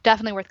that's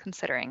definitely worth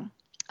considering.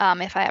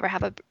 If I ever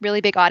have a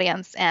really big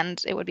audience, and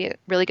it would be a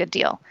really good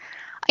deal.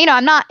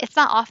 It's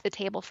not off the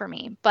table for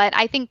me, but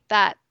I think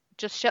that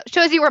just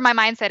shows you where my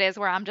mindset is,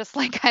 where I'm just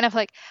like, kind of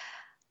like,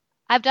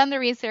 I've done the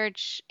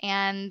research,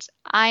 and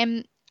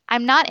I'm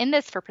not in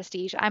this for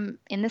prestige. I'm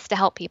in this to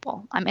help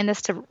people. I'm in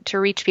this to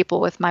reach people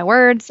with my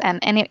words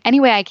and any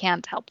way I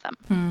can to help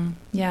them.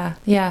 Yeah.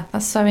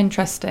 That's so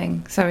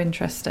interesting. So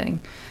interesting.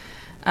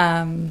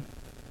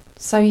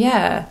 So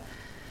yeah,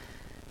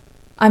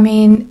 I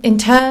mean, in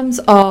terms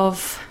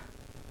of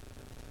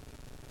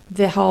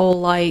the whole,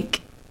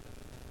 like,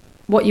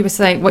 what you were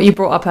saying, what you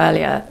brought up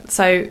earlier.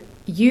 So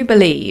you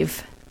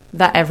believe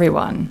that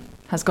everyone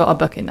has got a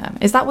book in them.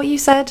 Is that what you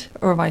said?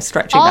 Or am I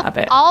stretching that a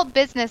bit? All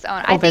business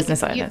owners. All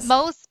business owners.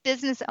 Most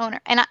business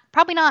owner, and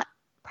probably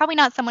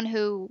not someone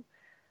who,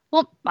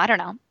 well, I don't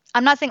know.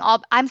 I'm not saying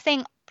all, I'm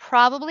saying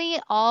probably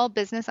all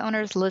business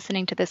owners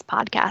listening to this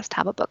podcast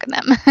have a book in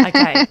them.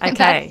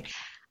 Okay.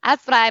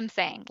 That's what I'm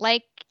saying.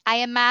 Like, I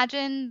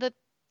imagine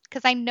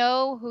because I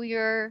know who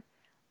your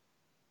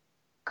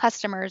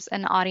customers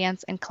and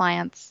audience and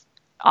clients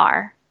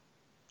are.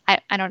 I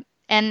don't,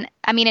 and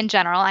I mean, in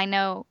general, I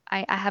know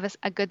I have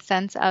a good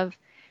sense of,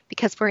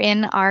 because we're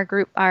in our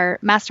group, our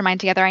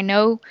mastermind together, I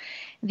know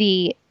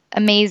the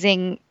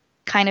amazing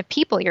kind of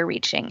people you're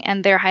reaching,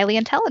 and they're highly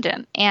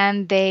intelligent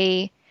and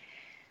they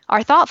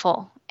are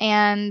thoughtful.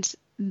 And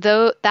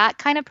that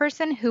kind of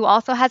person who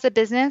also has a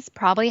business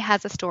probably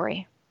has a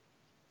story.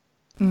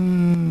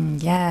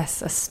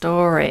 Yes, a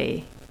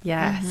story.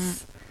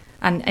 Yes.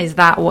 And is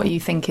that what you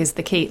think is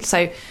the key?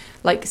 So,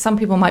 like, some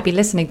people might be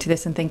listening to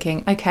this and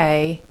thinking,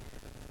 okay,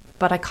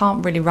 but I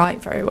can't really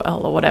write very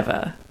well or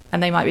whatever.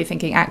 And they might be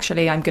thinking,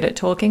 actually, I'm good at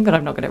talking, but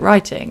I'm not good at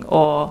writing.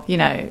 Or, you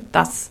know,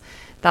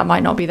 that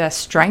might not be their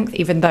strength,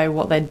 even though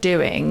what they're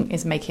doing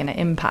is making an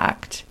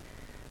impact.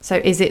 So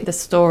is it the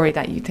story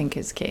that you think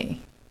is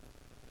key?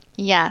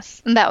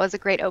 Yes, and that was a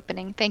great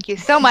opening. Thank you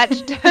so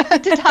much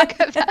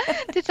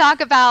to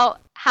talk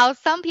about how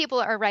some people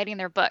are writing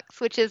their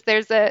books, which is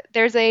there's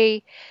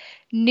a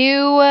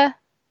new,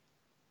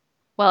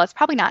 well, it's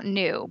probably not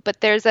new, but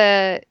there's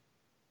a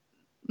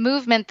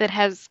movement that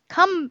has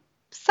come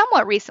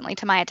somewhat recently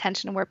to my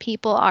attention where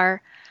people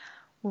are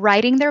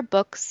writing their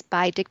books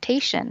by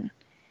dictation.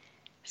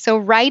 So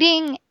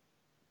writing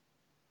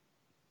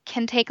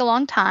can take a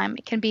long time.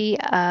 It can be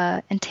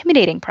an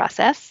intimidating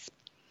process,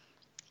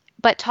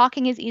 but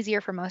talking is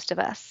easier for most of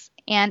us.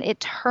 And it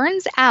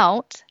turns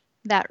out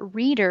that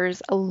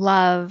readers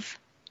love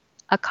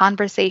a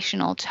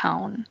conversational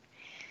tone.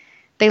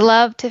 They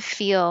love to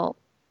feel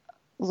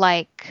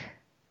like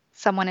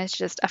someone is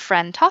just a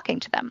friend talking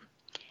to them.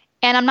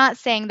 And I'm not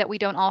saying that we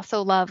don't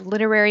also love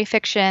literary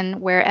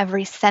fiction where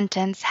every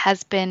sentence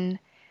has been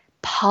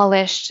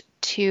polished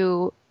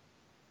to,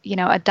 you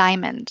know, a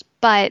diamond.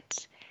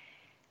 But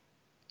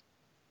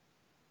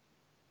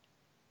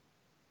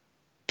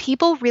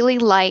people really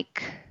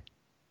like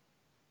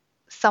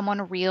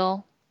someone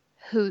real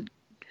who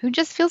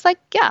just feels like,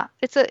 yeah,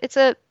 it's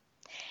a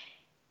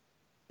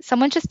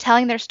someone just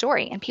telling their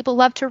story, and people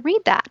love to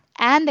read that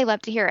and they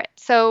love to hear it.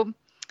 So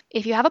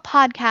if you have a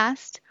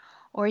podcast,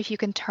 or if you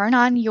can turn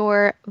on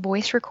your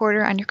voice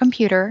recorder on your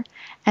computer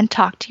and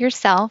talk to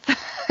yourself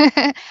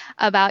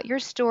about your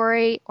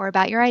story or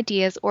about your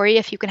ideas, or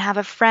if you can have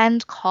a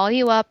friend call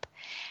you up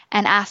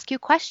and ask you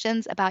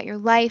questions about your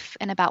life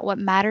and about what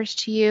matters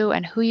to you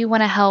and who you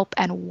want to help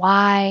and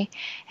why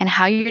and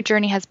how your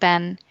journey has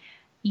been,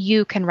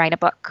 you can write a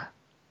book.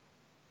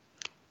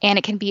 And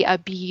it can be a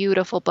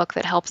beautiful book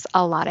that helps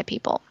a lot of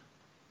people.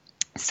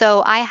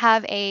 So I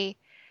have a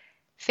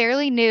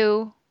fairly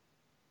new,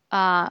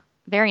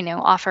 very new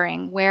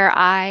offering where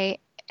I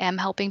am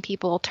helping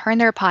people turn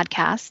their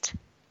podcast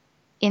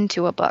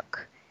into a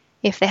book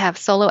if they have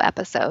solo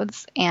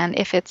episodes and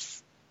if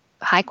it's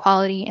high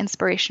quality,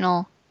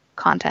 inspirational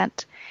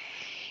content.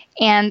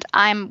 And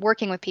I'm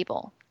working with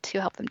people to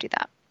help them do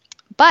that.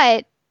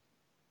 But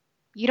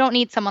you don't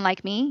need someone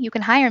like me. You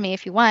can hire me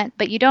if you want,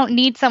 but you don't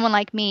need someone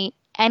like me.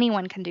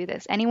 Anyone can do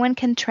this. Anyone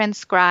can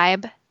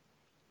transcribe.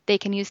 They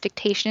can use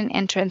dictation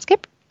and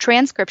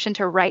transcription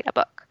to write a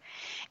book.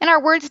 And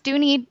our words do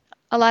need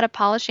a lot of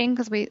polishing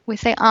because we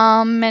say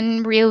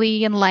and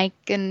really and like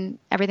and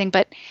everything.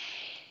 But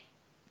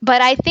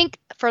I think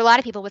for a lot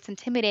of people, what's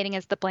intimidating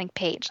is the blank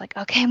page. Like,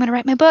 okay, I'm going to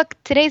write my book.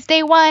 Today's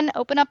day one.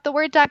 Open up the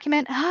Word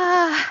document.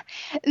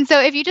 And so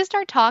if you just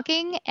start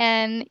talking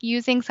and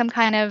using some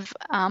kind of,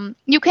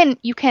 you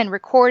can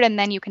record and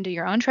then you can do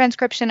your own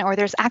transcription, or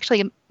there's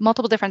actually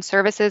multiple different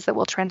services that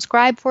will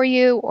transcribe for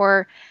you,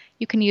 or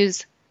you can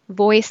use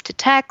voice to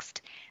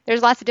text.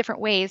 There's lots of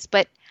different ways,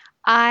 but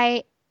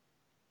I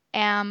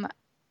am,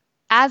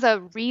 as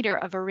a reader,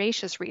 a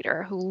voracious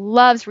reader who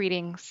loves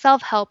reading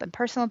self-help and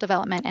personal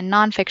development and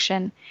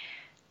nonfiction,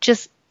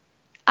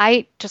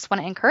 I just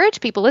want to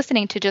encourage people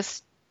listening to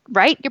just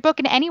write your book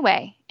in any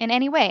way,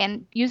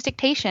 and use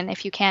dictation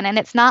if you can. And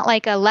it's not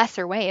like a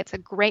lesser way. It's a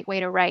great way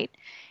to write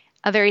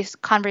a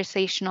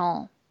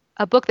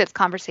book that's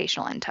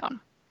conversational in tone.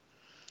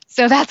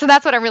 So that's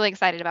what I'm really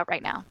excited about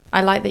right now.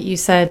 I like that you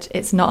said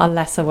it's not a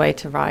lesser way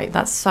to write.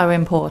 That's so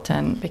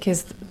important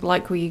because,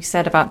 like we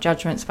said about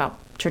judgments about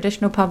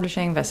traditional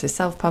publishing versus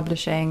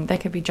self-publishing, there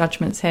could be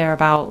judgments here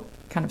about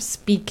kind of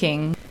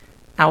speaking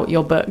out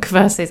your book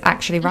versus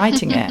actually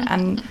writing it.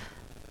 And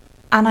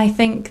I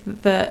think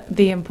that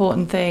the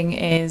important thing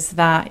is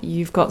that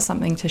you've got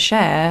something to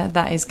share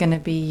that is going to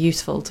be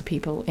useful to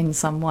people in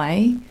some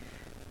way.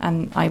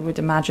 And I would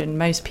imagine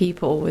most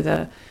people with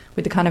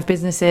the kind of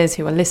businesses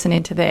who are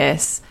listening to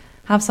this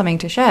have something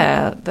to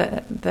share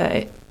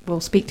that will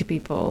speak to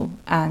people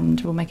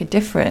and will make a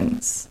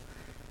difference.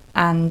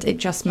 And it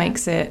just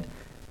makes it,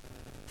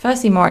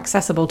 firstly, more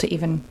accessible to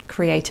even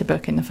create a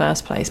book in the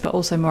first place, but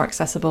also more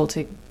accessible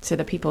to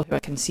the people who are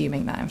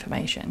consuming that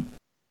information.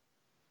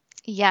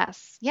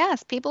 Yes.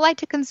 People like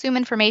to consume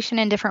information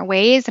in different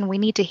ways, and we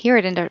need to hear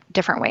it in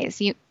different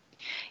ways.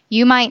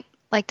 You might,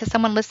 like, to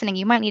someone listening,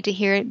 you might need to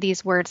hear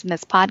these words in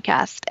this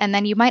podcast, and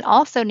then you might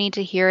also need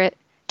to hear it,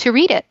 to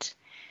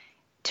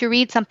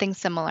read something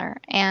similar.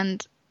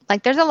 And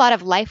like, there's a lot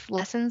of life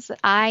lessons that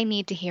I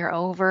need to hear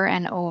over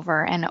and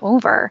over and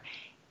over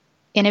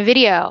in a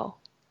video,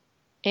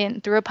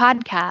 through a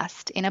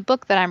podcast, in a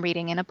book that I'm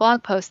reading, in a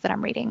blog post that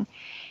I'm reading.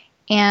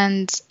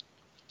 And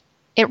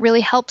it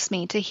really helps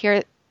me to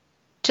hear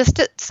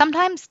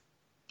sometimes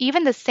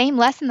even the same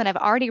lesson that I've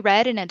already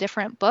read in a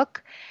different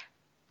book.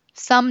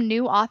 Some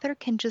new author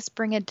can just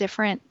bring a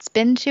different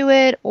spin to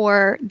it,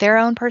 or their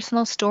own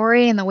personal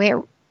story and the way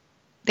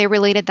they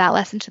related that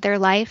lesson to their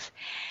life.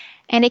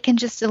 And it can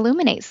just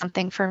illuminate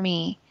something for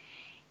me.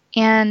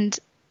 And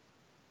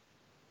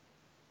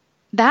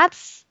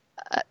that's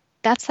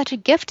that's such a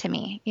gift to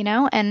me, you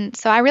know? And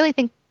so I really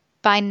think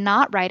by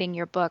not writing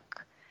your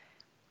book,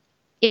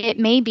 it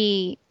may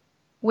be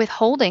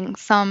withholding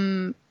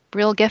some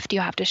real gift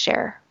you have to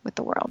share with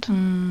the world.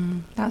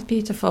 That's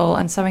beautiful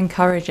and so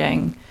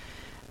encouraging.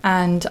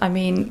 And I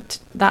mean,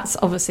 that's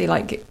obviously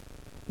like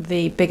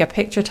the bigger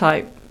picture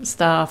type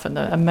stuff and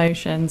the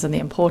emotions and the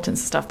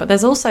importance of stuff. But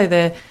there's also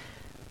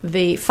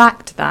the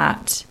fact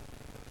that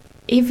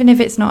even if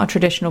it's not a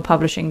traditional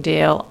publishing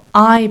deal,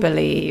 I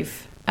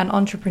believe an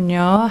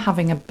entrepreneur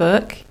having a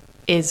book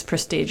is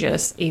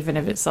prestigious, even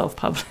if it's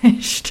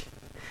self-published.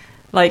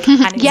 Like,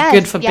 and it's Yes,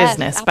 good for yes,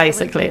 business,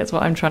 basically, absolutely. is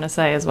what I'm trying to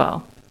say as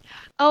well.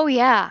 Oh,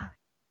 yeah.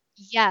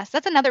 Yes,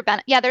 that's another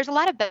benefit. Yeah, there's a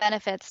lot of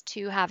benefits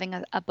to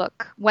having a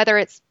book, whether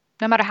it's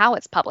no matter how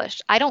it's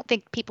published. I don't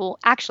think people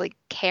actually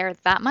care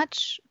that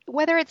much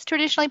whether it's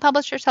traditionally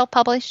published or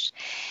self-published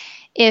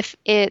if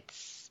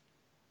it's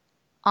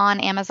on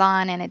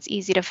Amazon and it's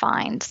easy to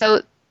find.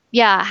 So,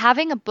 yeah,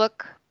 having a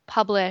book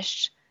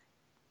published,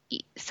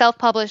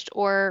 self-published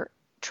or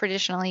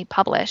traditionally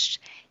published,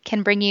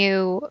 can bring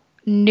you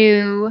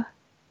new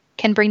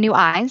can bring new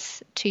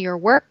eyes to your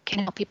work, can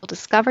help people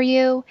discover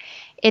you.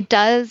 It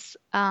does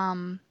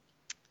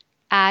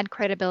add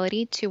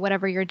credibility to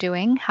whatever you're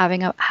doing,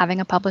 having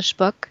a published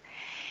book,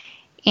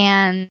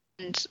 and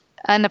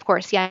and of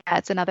course, yeah,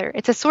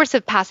 it's a source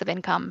of passive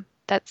income.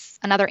 That's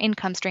another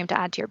income stream to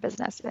add to your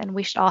business, and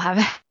we should all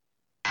have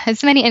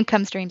as many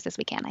income streams as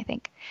we can, I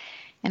think,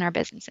 in our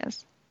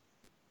businesses.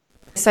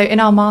 So in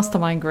our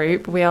mastermind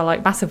group, we are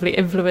like massively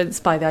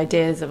influenced by the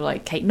ideas of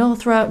like Kate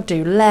Northrup,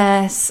 do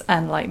less,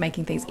 and like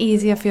making things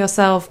easier for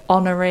yourself,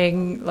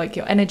 honoring like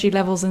your energy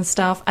levels and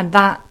stuff. And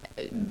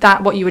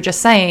that what you were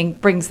just saying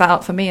brings that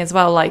up for me as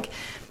well. Like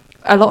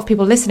a lot of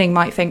people listening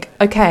might think,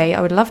 okay,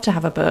 I would love to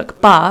have a book,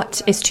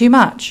 but it's too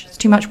much. It's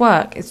too much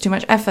work. It's too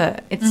much effort.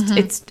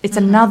 It's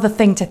another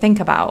thing to think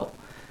about.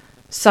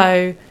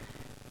 So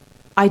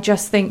I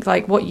just think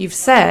like what you've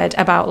said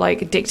about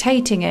like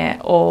dictating it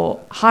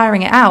or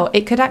hiring it out,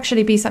 it could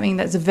actually be something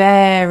that's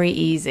very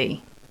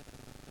easy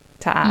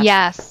to add.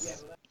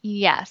 Yes.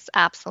 Yes,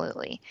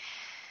 absolutely.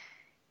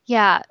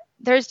 Yeah,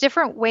 there's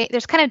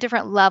kind of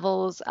different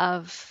levels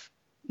of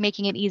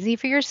making it easy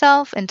for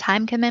yourself and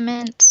time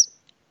commitment.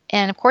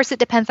 And of course, it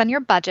depends on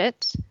your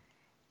budget.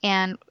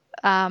 And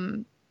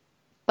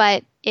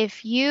but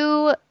if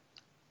you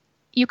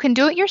can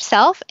do it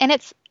yourself, and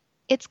it's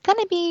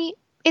gonna be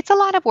it's a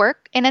lot of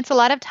work and it's a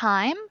lot of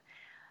time,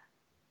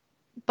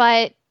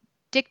 but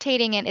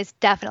dictating it is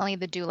definitely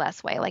the do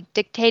less way. Like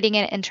dictating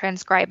it and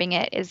transcribing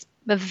it is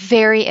a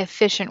very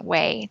efficient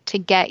way to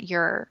get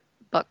your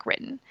book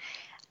written.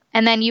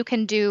 And then you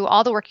can do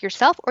all the work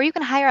yourself, or you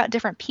can hire out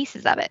different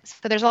pieces of it.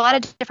 So there's a lot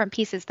of different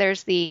pieces.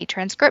 There's the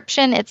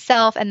transcription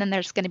itself, and then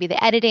there's going to be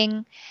the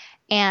editing,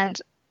 and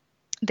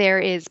there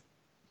is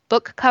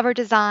book cover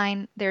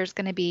design. There's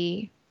going to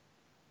be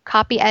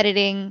copy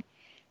editing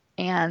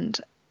and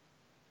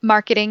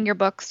marketing your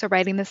book, so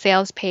writing the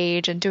sales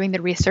page and doing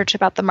the research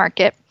about the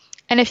market,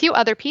 and a few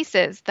other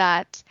pieces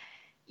that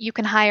you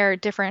can hire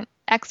different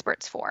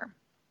experts for.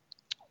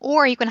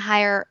 Or you can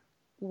hire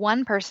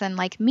one person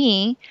like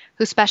me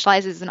who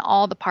specializes in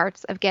all the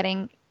parts of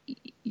getting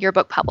your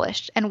book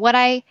published. And what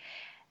I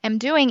am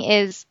doing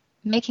is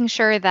making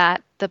sure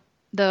that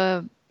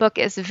the book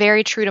is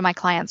very true to my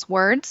client's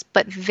words,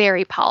 but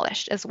very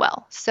polished as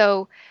well.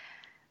 So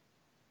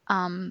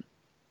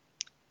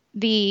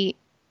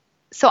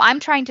so I'm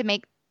trying to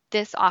make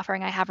this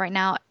offering I have right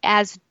now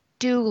as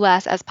do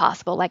less as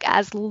possible, like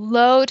as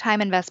low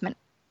time investment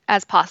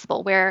as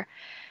possible, where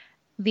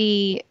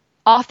the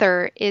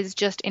author is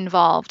just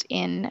involved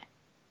in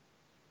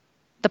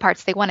the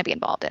parts they want to be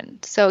involved in.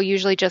 So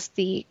usually just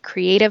the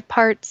creative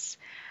parts.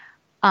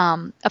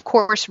 Of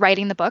course,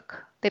 writing the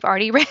book. They've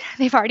already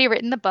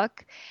written the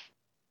book,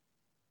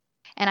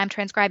 and I'm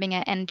transcribing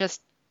it, and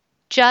just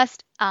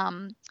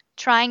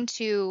trying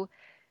to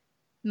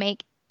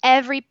make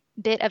every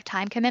bit of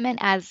time commitment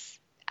as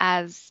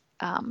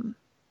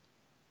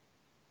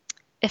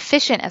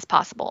efficient as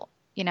possible.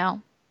 You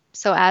know,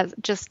 so as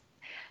just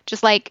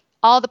like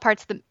all the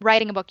parts of the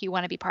writing a book you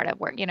want to be part of,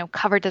 where, you know,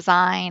 cover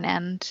design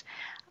and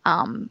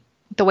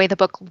the way the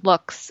book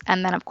looks.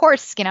 And then, of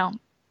course, you know,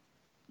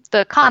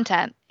 the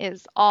content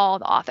is all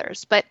the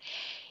authors. But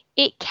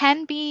it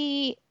can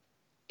be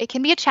a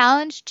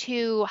challenge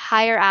to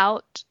hire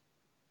out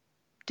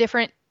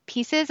different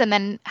pieces and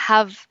then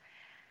have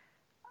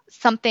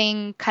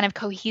something kind of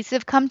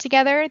cohesive come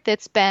together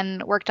that's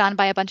been worked on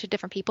by a bunch of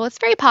different people. It's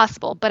very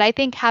possible. But I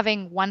think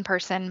having one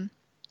person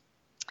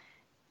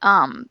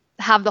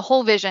have the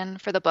whole vision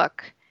for the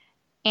book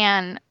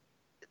and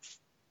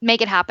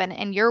make it happen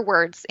in your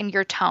words, in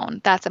your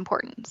tone, that's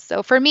important.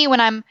 So for me,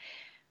 when I'm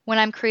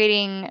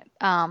creating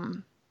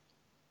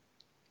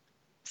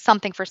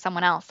something for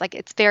someone else, like,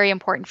 it's very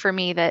important for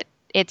me that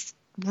it's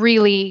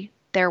really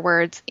their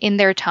words, in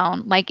their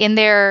tone, like in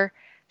their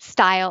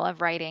style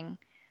of writing,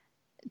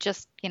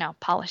 just, you know,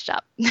 polished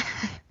up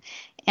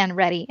and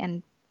ready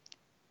and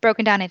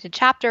broken down into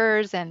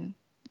chapters and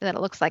that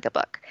it looks like a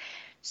book.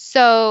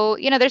 So,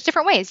 there's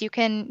different ways. You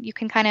can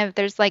kind of,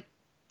 there's like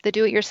the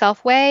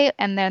do-it-yourself way,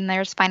 and then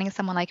there's finding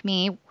someone like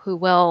me who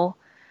will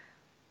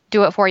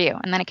do it for you.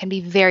 And then it can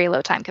be very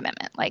low time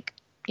commitment, like,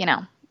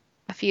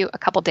 a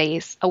couple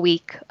days, a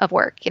week of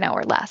work,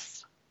 or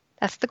less.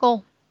 That's the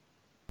goal.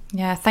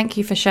 Yeah, thank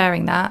you for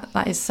sharing that.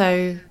 That is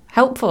so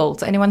helpful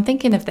to anyone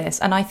thinking of this.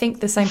 And I think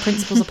the same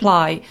principles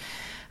apply.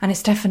 And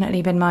it's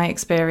definitely been my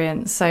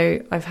experience.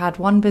 So I've had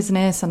one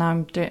business and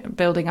I'm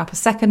building up a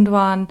second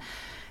one.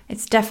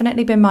 It's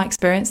definitely been my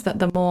experience that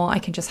the more I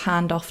can just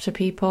hand off to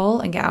people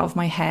and get out of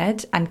my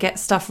head and get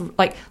stuff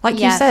like yes.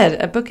 You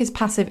said, a book is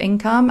passive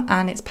income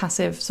and it's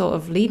passive sort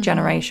of lead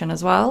generation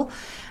as well.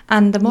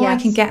 And the more I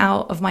can get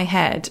out of my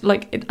head,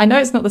 like, I know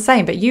it's not the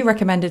same, but you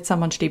recommended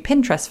someone to do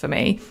Pinterest for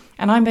me.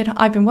 And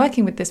I've been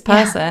working with this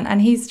person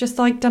and he's just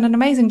like done an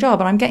amazing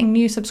job and I'm getting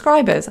new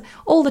subscribers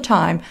all the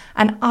time.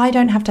 And I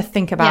don't have to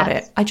think about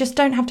it. I just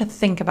don't have to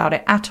think about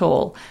it at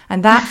all.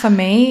 And that for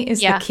me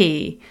is the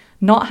key,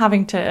 not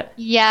having to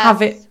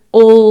have it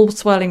all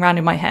swirling around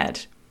in my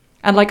head.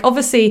 And like,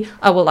 obviously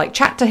I will like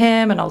chat to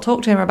him and I'll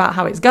talk to him about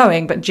how it's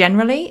going, but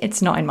generally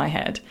it's not in my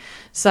head.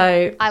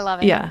 So I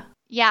love it. Yeah.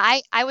 Yeah,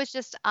 I was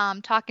just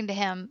talking to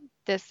him,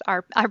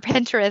 our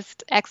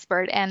Pinterest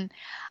expert, and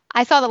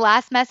I saw the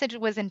last message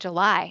was in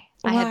July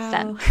I had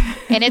sent,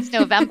 and it's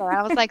November.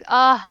 I was like,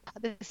 oh,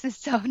 this is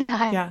so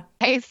nice. Yeah.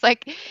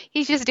 Like,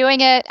 he's just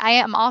doing it. I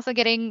am also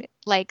getting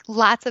like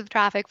lots of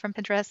traffic from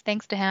Pinterest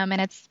thanks to him,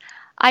 and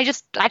I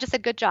just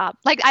said good job.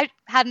 Like, I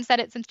hadn't said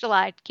it since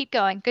July. Keep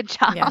going. Good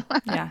job.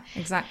 Yeah,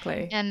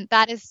 exactly. And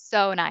that is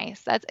so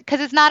nice. That's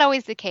because it's not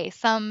always the case.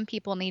 Some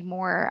people need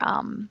more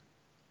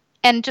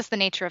and just the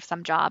nature of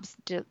some jobs,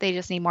 they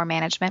just need more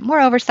management, more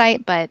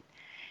oversight. But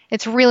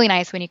it's really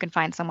nice when you can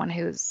find someone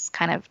who's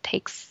kind of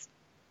takes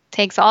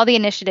all the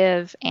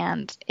initiative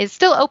and is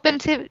still open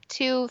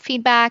to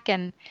feedback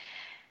and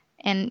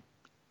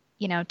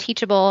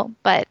teachable.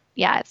 But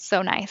yeah, it's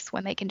so nice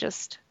when you can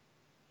just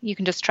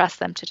trust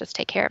them to just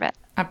take care of it.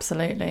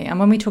 Absolutely. And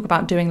when we talk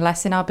about doing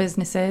less in our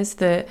businesses,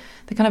 the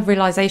kind of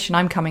realization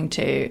I'm coming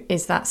to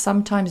is that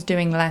sometimes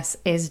doing less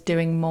is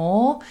doing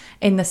more,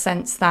 in the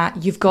sense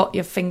that you've got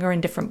your finger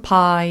in different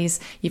pies,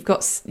 you've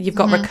got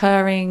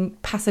recurring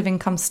passive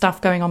income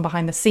stuff going on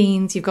behind the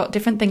scenes, you've got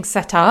different things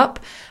set up,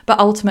 but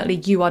ultimately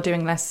you are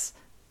doing less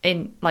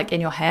in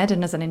your head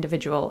and as an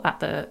individual at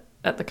the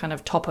kind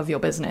of top of your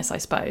business, I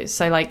suppose.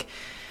 So like,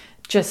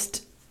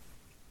 just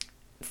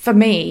for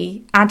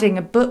me, adding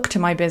a book to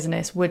my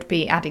business would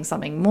be adding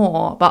something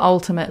more, but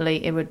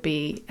ultimately it would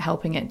be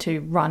helping it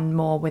to run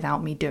more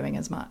without me doing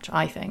as much,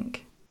 I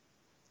think.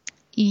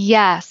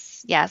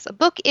 Yes. A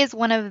book is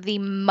one of the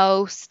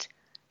most,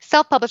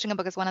 self-publishing a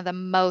book is one of the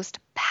most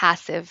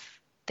passive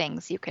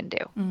things you can do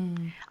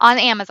on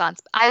Amazon.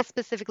 I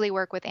specifically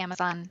work with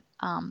Amazon,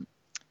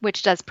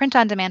 which does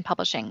print-on-demand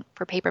publishing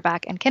for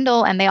paperback and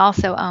Kindle, and they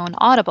also own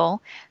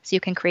Audible, so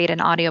you can create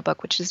an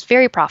audiobook, which is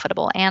very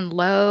profitable and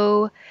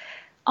low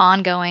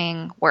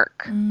ongoing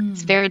work.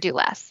 It's very do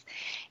less.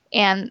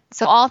 And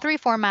so all three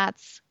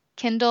formats,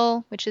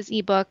 Kindle, which is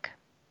ebook,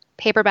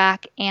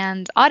 paperback,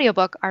 and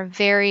audiobook, are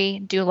very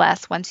do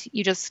less once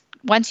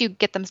you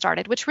get them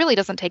started, which really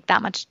doesn't take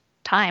that much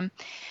time.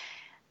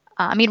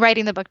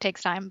 Writing the book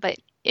takes time, but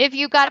if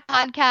you've got a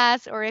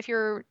podcast or if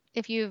you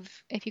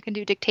can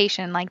do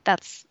dictation, like,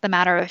 that's the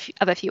matter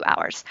of a few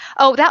hours.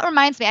 Oh, that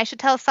reminds me, I should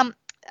tell some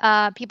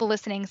people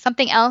listening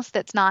something else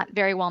that's not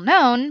very well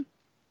known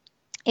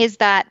is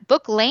that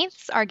book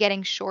lengths are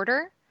getting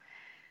shorter.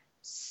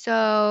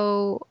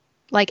 So,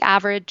 like,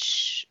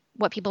 average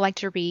what people like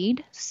to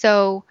read.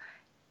 So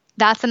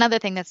that's another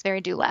thing that's very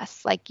do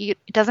less. Like, it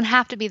doesn't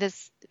have to be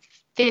this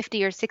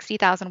 50 or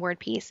 60,000 word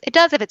piece. It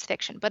does if it's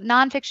fiction, but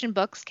nonfiction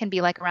books can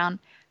be like around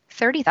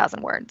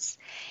 30,000 words.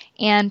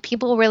 And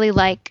people really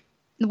like,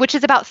 which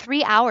is about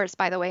 3 hours,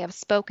 by the way, of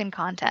spoken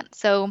content.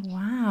 So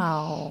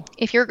wow,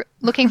 if you're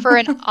looking for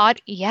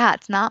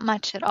it's not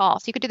much at all.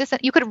 So you could do this.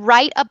 You could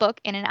write a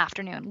book in an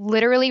afternoon,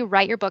 literally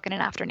write your book in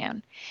an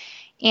afternoon.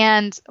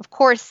 And of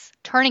course,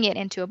 turning it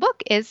into a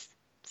book is,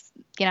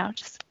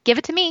 just give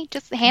it to me,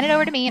 just hand it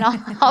over to me and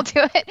I'll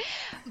do it.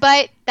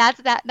 But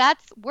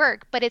that's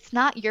work, but it's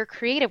not your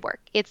creative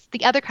work. It's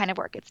the other kind of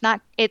work. It's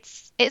not,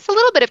 it's a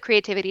little bit of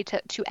creativity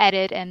to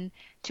edit and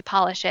to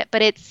polish it,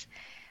 but it's,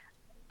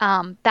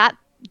 that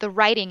the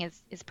writing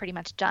is pretty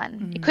much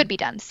done. It could be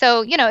done.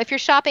 So, if you're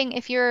shopping,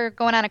 if you're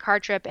going on a car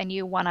trip and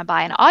you want to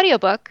buy an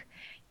audiobook,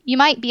 you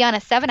might be on a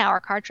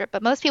 7-hour car trip,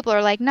 but most people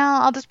are like, no,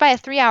 I'll just buy a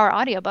 3-hour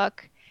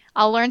audiobook.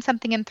 I'll learn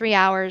something in 3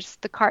 hours.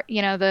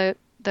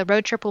 The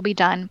road trip will be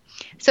done.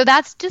 So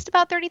that's just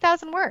about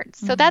 30,000 words.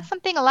 So that's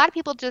something a lot of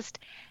people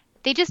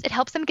it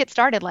helps them get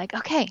started. Like,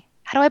 okay,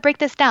 how do I break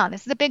this down?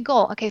 This is a big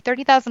goal. Okay,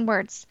 30,000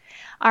 words.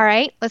 All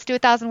right, let's do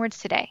 1,000 words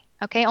today.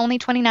 Okay, only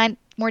 29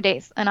 more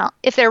days, and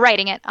if they're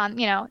writing it on,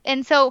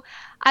 And so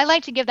I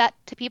like to give that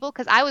to people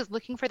because I was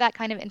looking for that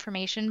kind of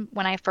information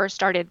when I first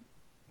started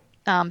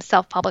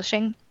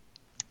self-publishing.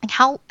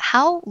 Like,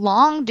 how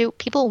long do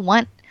people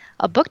want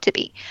a book to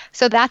be.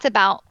 So that's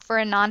about, for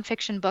a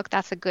nonfiction book,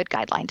 that's a good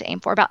guideline to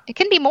aim for. About, it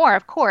can be more,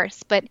 of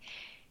course, but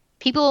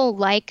people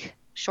like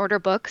shorter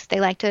books. They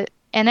like to,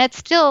 and it's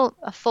still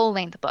a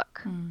full-length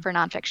book for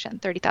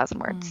nonfiction, 30,000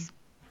 words.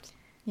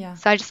 Yeah.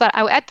 So I just thought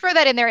I'd throw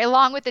that in there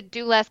along with the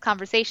do less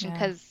conversation,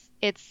 because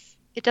it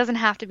doesn't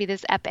have to be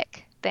this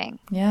epic thing.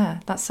 Yeah,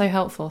 that's so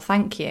helpful.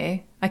 Thank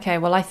you. Okay,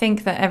 well, I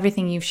think that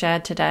everything you've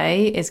shared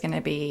today is going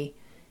to be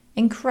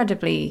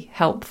incredibly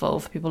helpful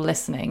for people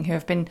listening who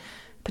have been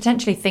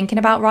potentially thinking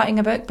about writing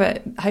a book,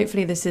 but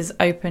hopefully this has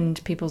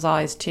opened people's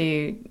eyes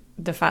to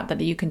the fact that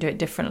you can do it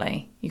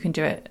differently. You can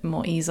do it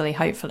more easily,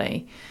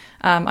 hopefully.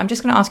 I'm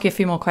just going to ask you a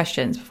few more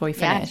questions before we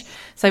finish. Yes.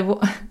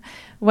 So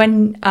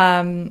when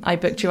I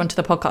booked you onto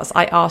the podcast,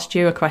 I asked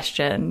you a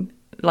question.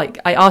 Like,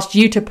 I asked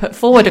you to put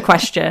forward a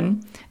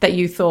question that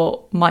you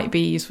thought might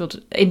be useful,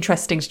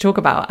 interesting to talk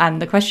about.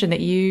 And the question that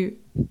you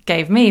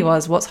gave me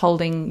was, what's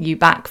holding you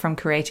back from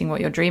creating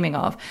what you're dreaming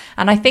of?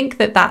 And I think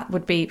that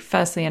would be,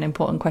 firstly, an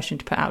important question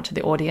to put out to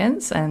the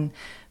audience and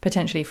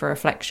potentially for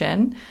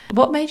reflection.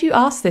 What made you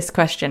ask this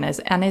question?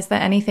 And is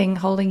there anything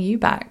holding you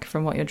back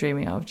from what you're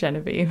dreaming of,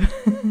 Genevieve?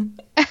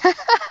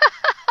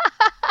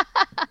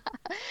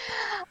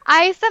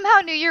 I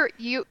somehow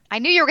knew I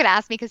knew you were going to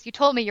ask me, because you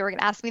told me you were going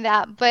to ask me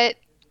that, but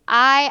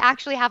I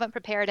actually haven't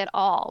prepared at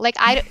all. Like,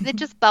 it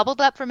just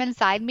bubbled up from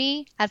inside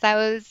me as I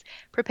was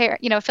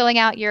filling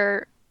out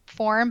your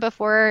form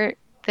before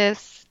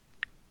this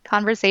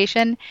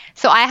conversation.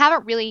 So I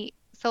haven't really,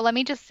 so let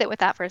me just sit with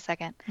that for a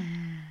second.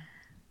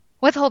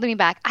 What's holding me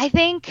back? I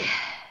think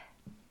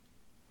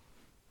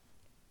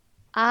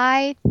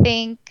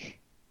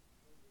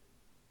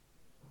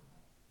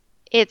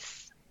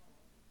it's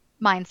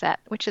mindset,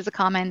 which is a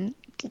common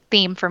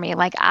theme for me.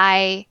 Like,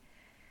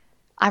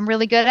 I'm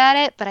really good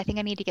at it, but I think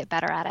I need to get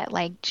better at it.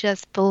 Like,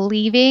 just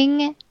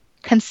believing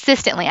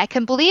consistently. I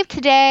can believe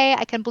today,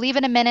 I can believe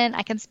in a minute,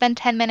 I can spend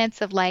 10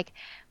 minutes of like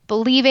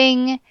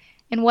believing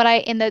in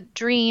in the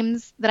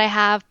dreams that I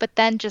have, but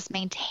then just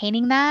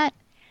maintaining that.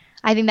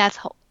 I think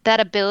that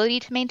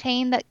ability to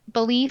maintain that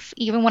belief,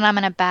 even when I'm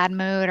in a bad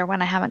mood, or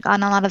when I haven't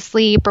gotten a lot of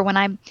sleep, or when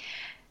I'm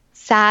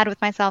sad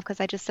with myself because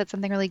I just said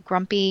something really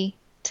grumpy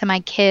to my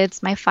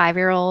kids, my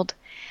 5-year-old.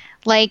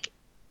 Like,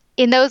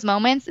 in those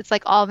moments, it's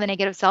like all the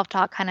negative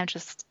self-talk kind of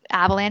just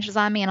avalanches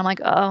on me, and I'm like,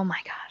 oh my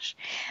gosh.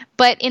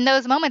 But in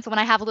those moments when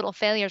I have little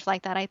failures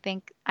like that, I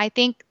think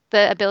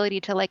the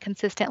ability to like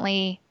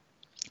consistently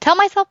tell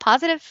myself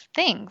positive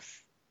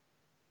things,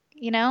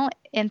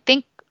 and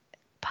think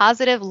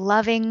positive,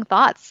 loving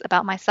thoughts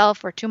about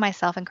myself, or to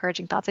myself,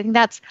 encouraging thoughts. I think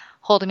that's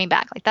holding me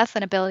back. Like, that's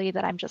an ability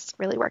that I'm just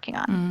really working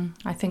on.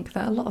 I think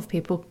that a lot of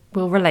people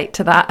will relate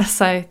to that.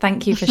 So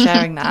thank you for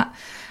sharing that.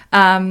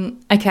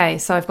 Okay,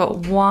 so I've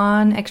got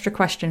one extra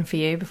question for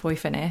you before we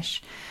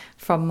finish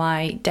from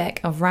my deck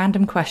of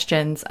random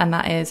questions. And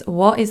that is,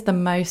 what is the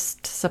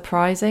most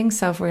surprising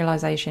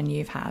self-realization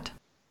you've had?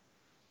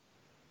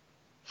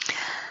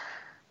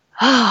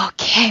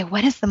 Okay,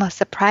 what is the most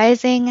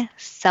surprising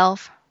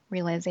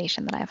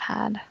self-realization that I've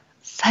had?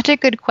 Such a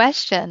good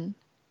question.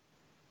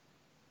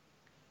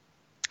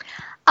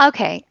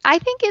 Okay, I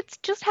think it's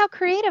just how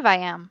creative I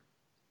am.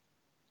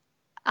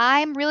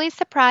 I'm really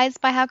surprised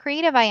by how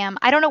creative I am.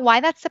 I don't know why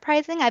that's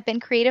surprising. I've been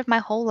creative my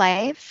whole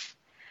life.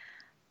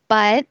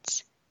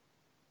 But,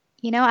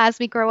 as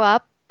we grow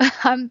up,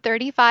 I'm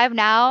 35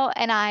 now,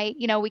 and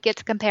we get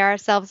to compare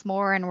ourselves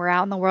more, and we're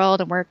out in the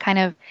world, and we're kind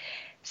of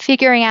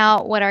figuring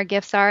out what our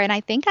gifts are. And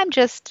I think I'm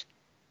just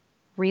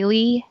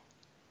really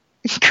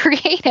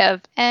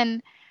creative,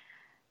 and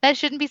that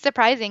shouldn't be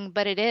surprising,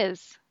 but it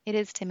is. It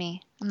is to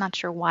me. I'm not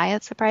sure why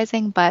it's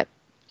surprising, but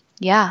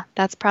yeah,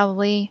 that's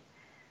probably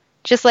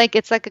just like,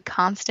 it's like a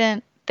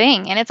constant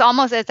thing. And it's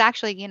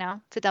actually,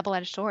 it's a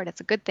double-edged sword. It's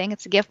a good thing.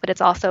 It's a gift, but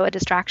it's also a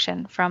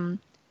distraction from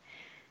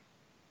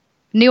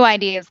new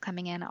ideas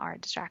coming in, are a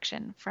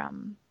distraction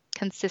from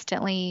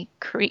consistently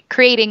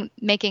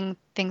making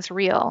things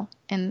real,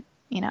 and,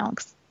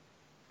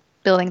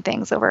 building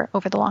things over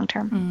the long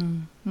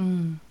term.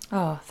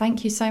 Oh,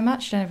 thank you so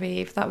much,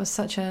 Genevieve. That was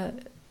such a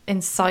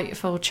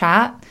insightful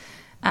chat.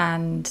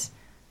 And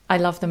I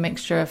love the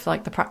mixture of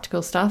like the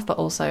practical stuff, but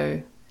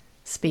also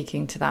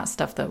speaking to that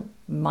stuff that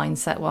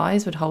mindset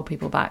wise would hold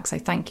people back. So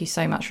thank you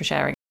so much for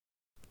sharing.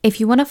 If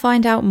you want to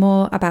find out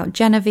more about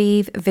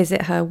Genevieve,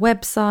 visit her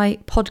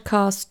website,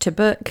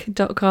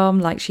 podcasttobook.com,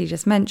 like she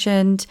just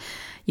mentioned.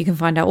 You can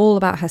find out all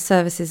about her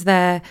services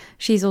there.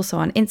 She's also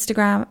on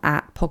Instagram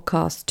at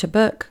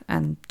podcasttobook,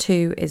 and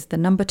 2 is the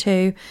number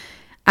 2.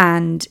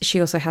 And she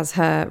also has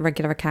her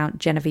regular account,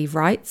 Genevieve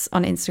Writes,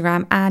 on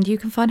Instagram, and you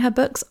can find her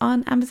books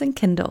on Amazon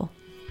Kindle.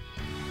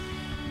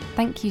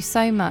 Thank you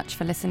so much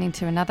for listening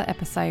to another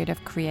episode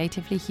of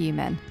Creatively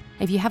Human.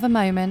 If you have a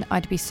moment,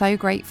 I'd be so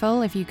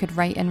grateful if you could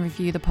rate and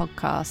review the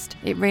podcast.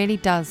 It really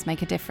does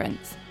make a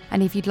difference.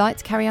 And if you'd like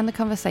to carry on the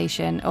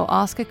conversation or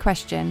ask a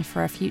question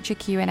for a future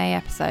Q&A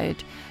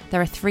episode,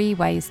 there are 3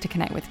 ways to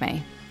connect with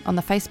me. on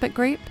the Facebook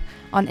group,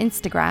 on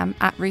Instagram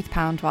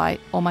 @RuthPoundwhite,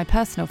 or my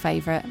personal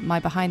favourite, my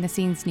behind the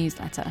scenes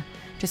newsletter.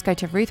 Just go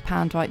to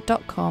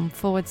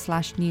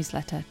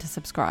ruthpoundwhite.com/newsletter to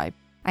subscribe.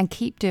 And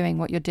keep doing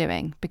what you're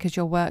doing, because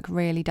your work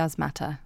really does matter.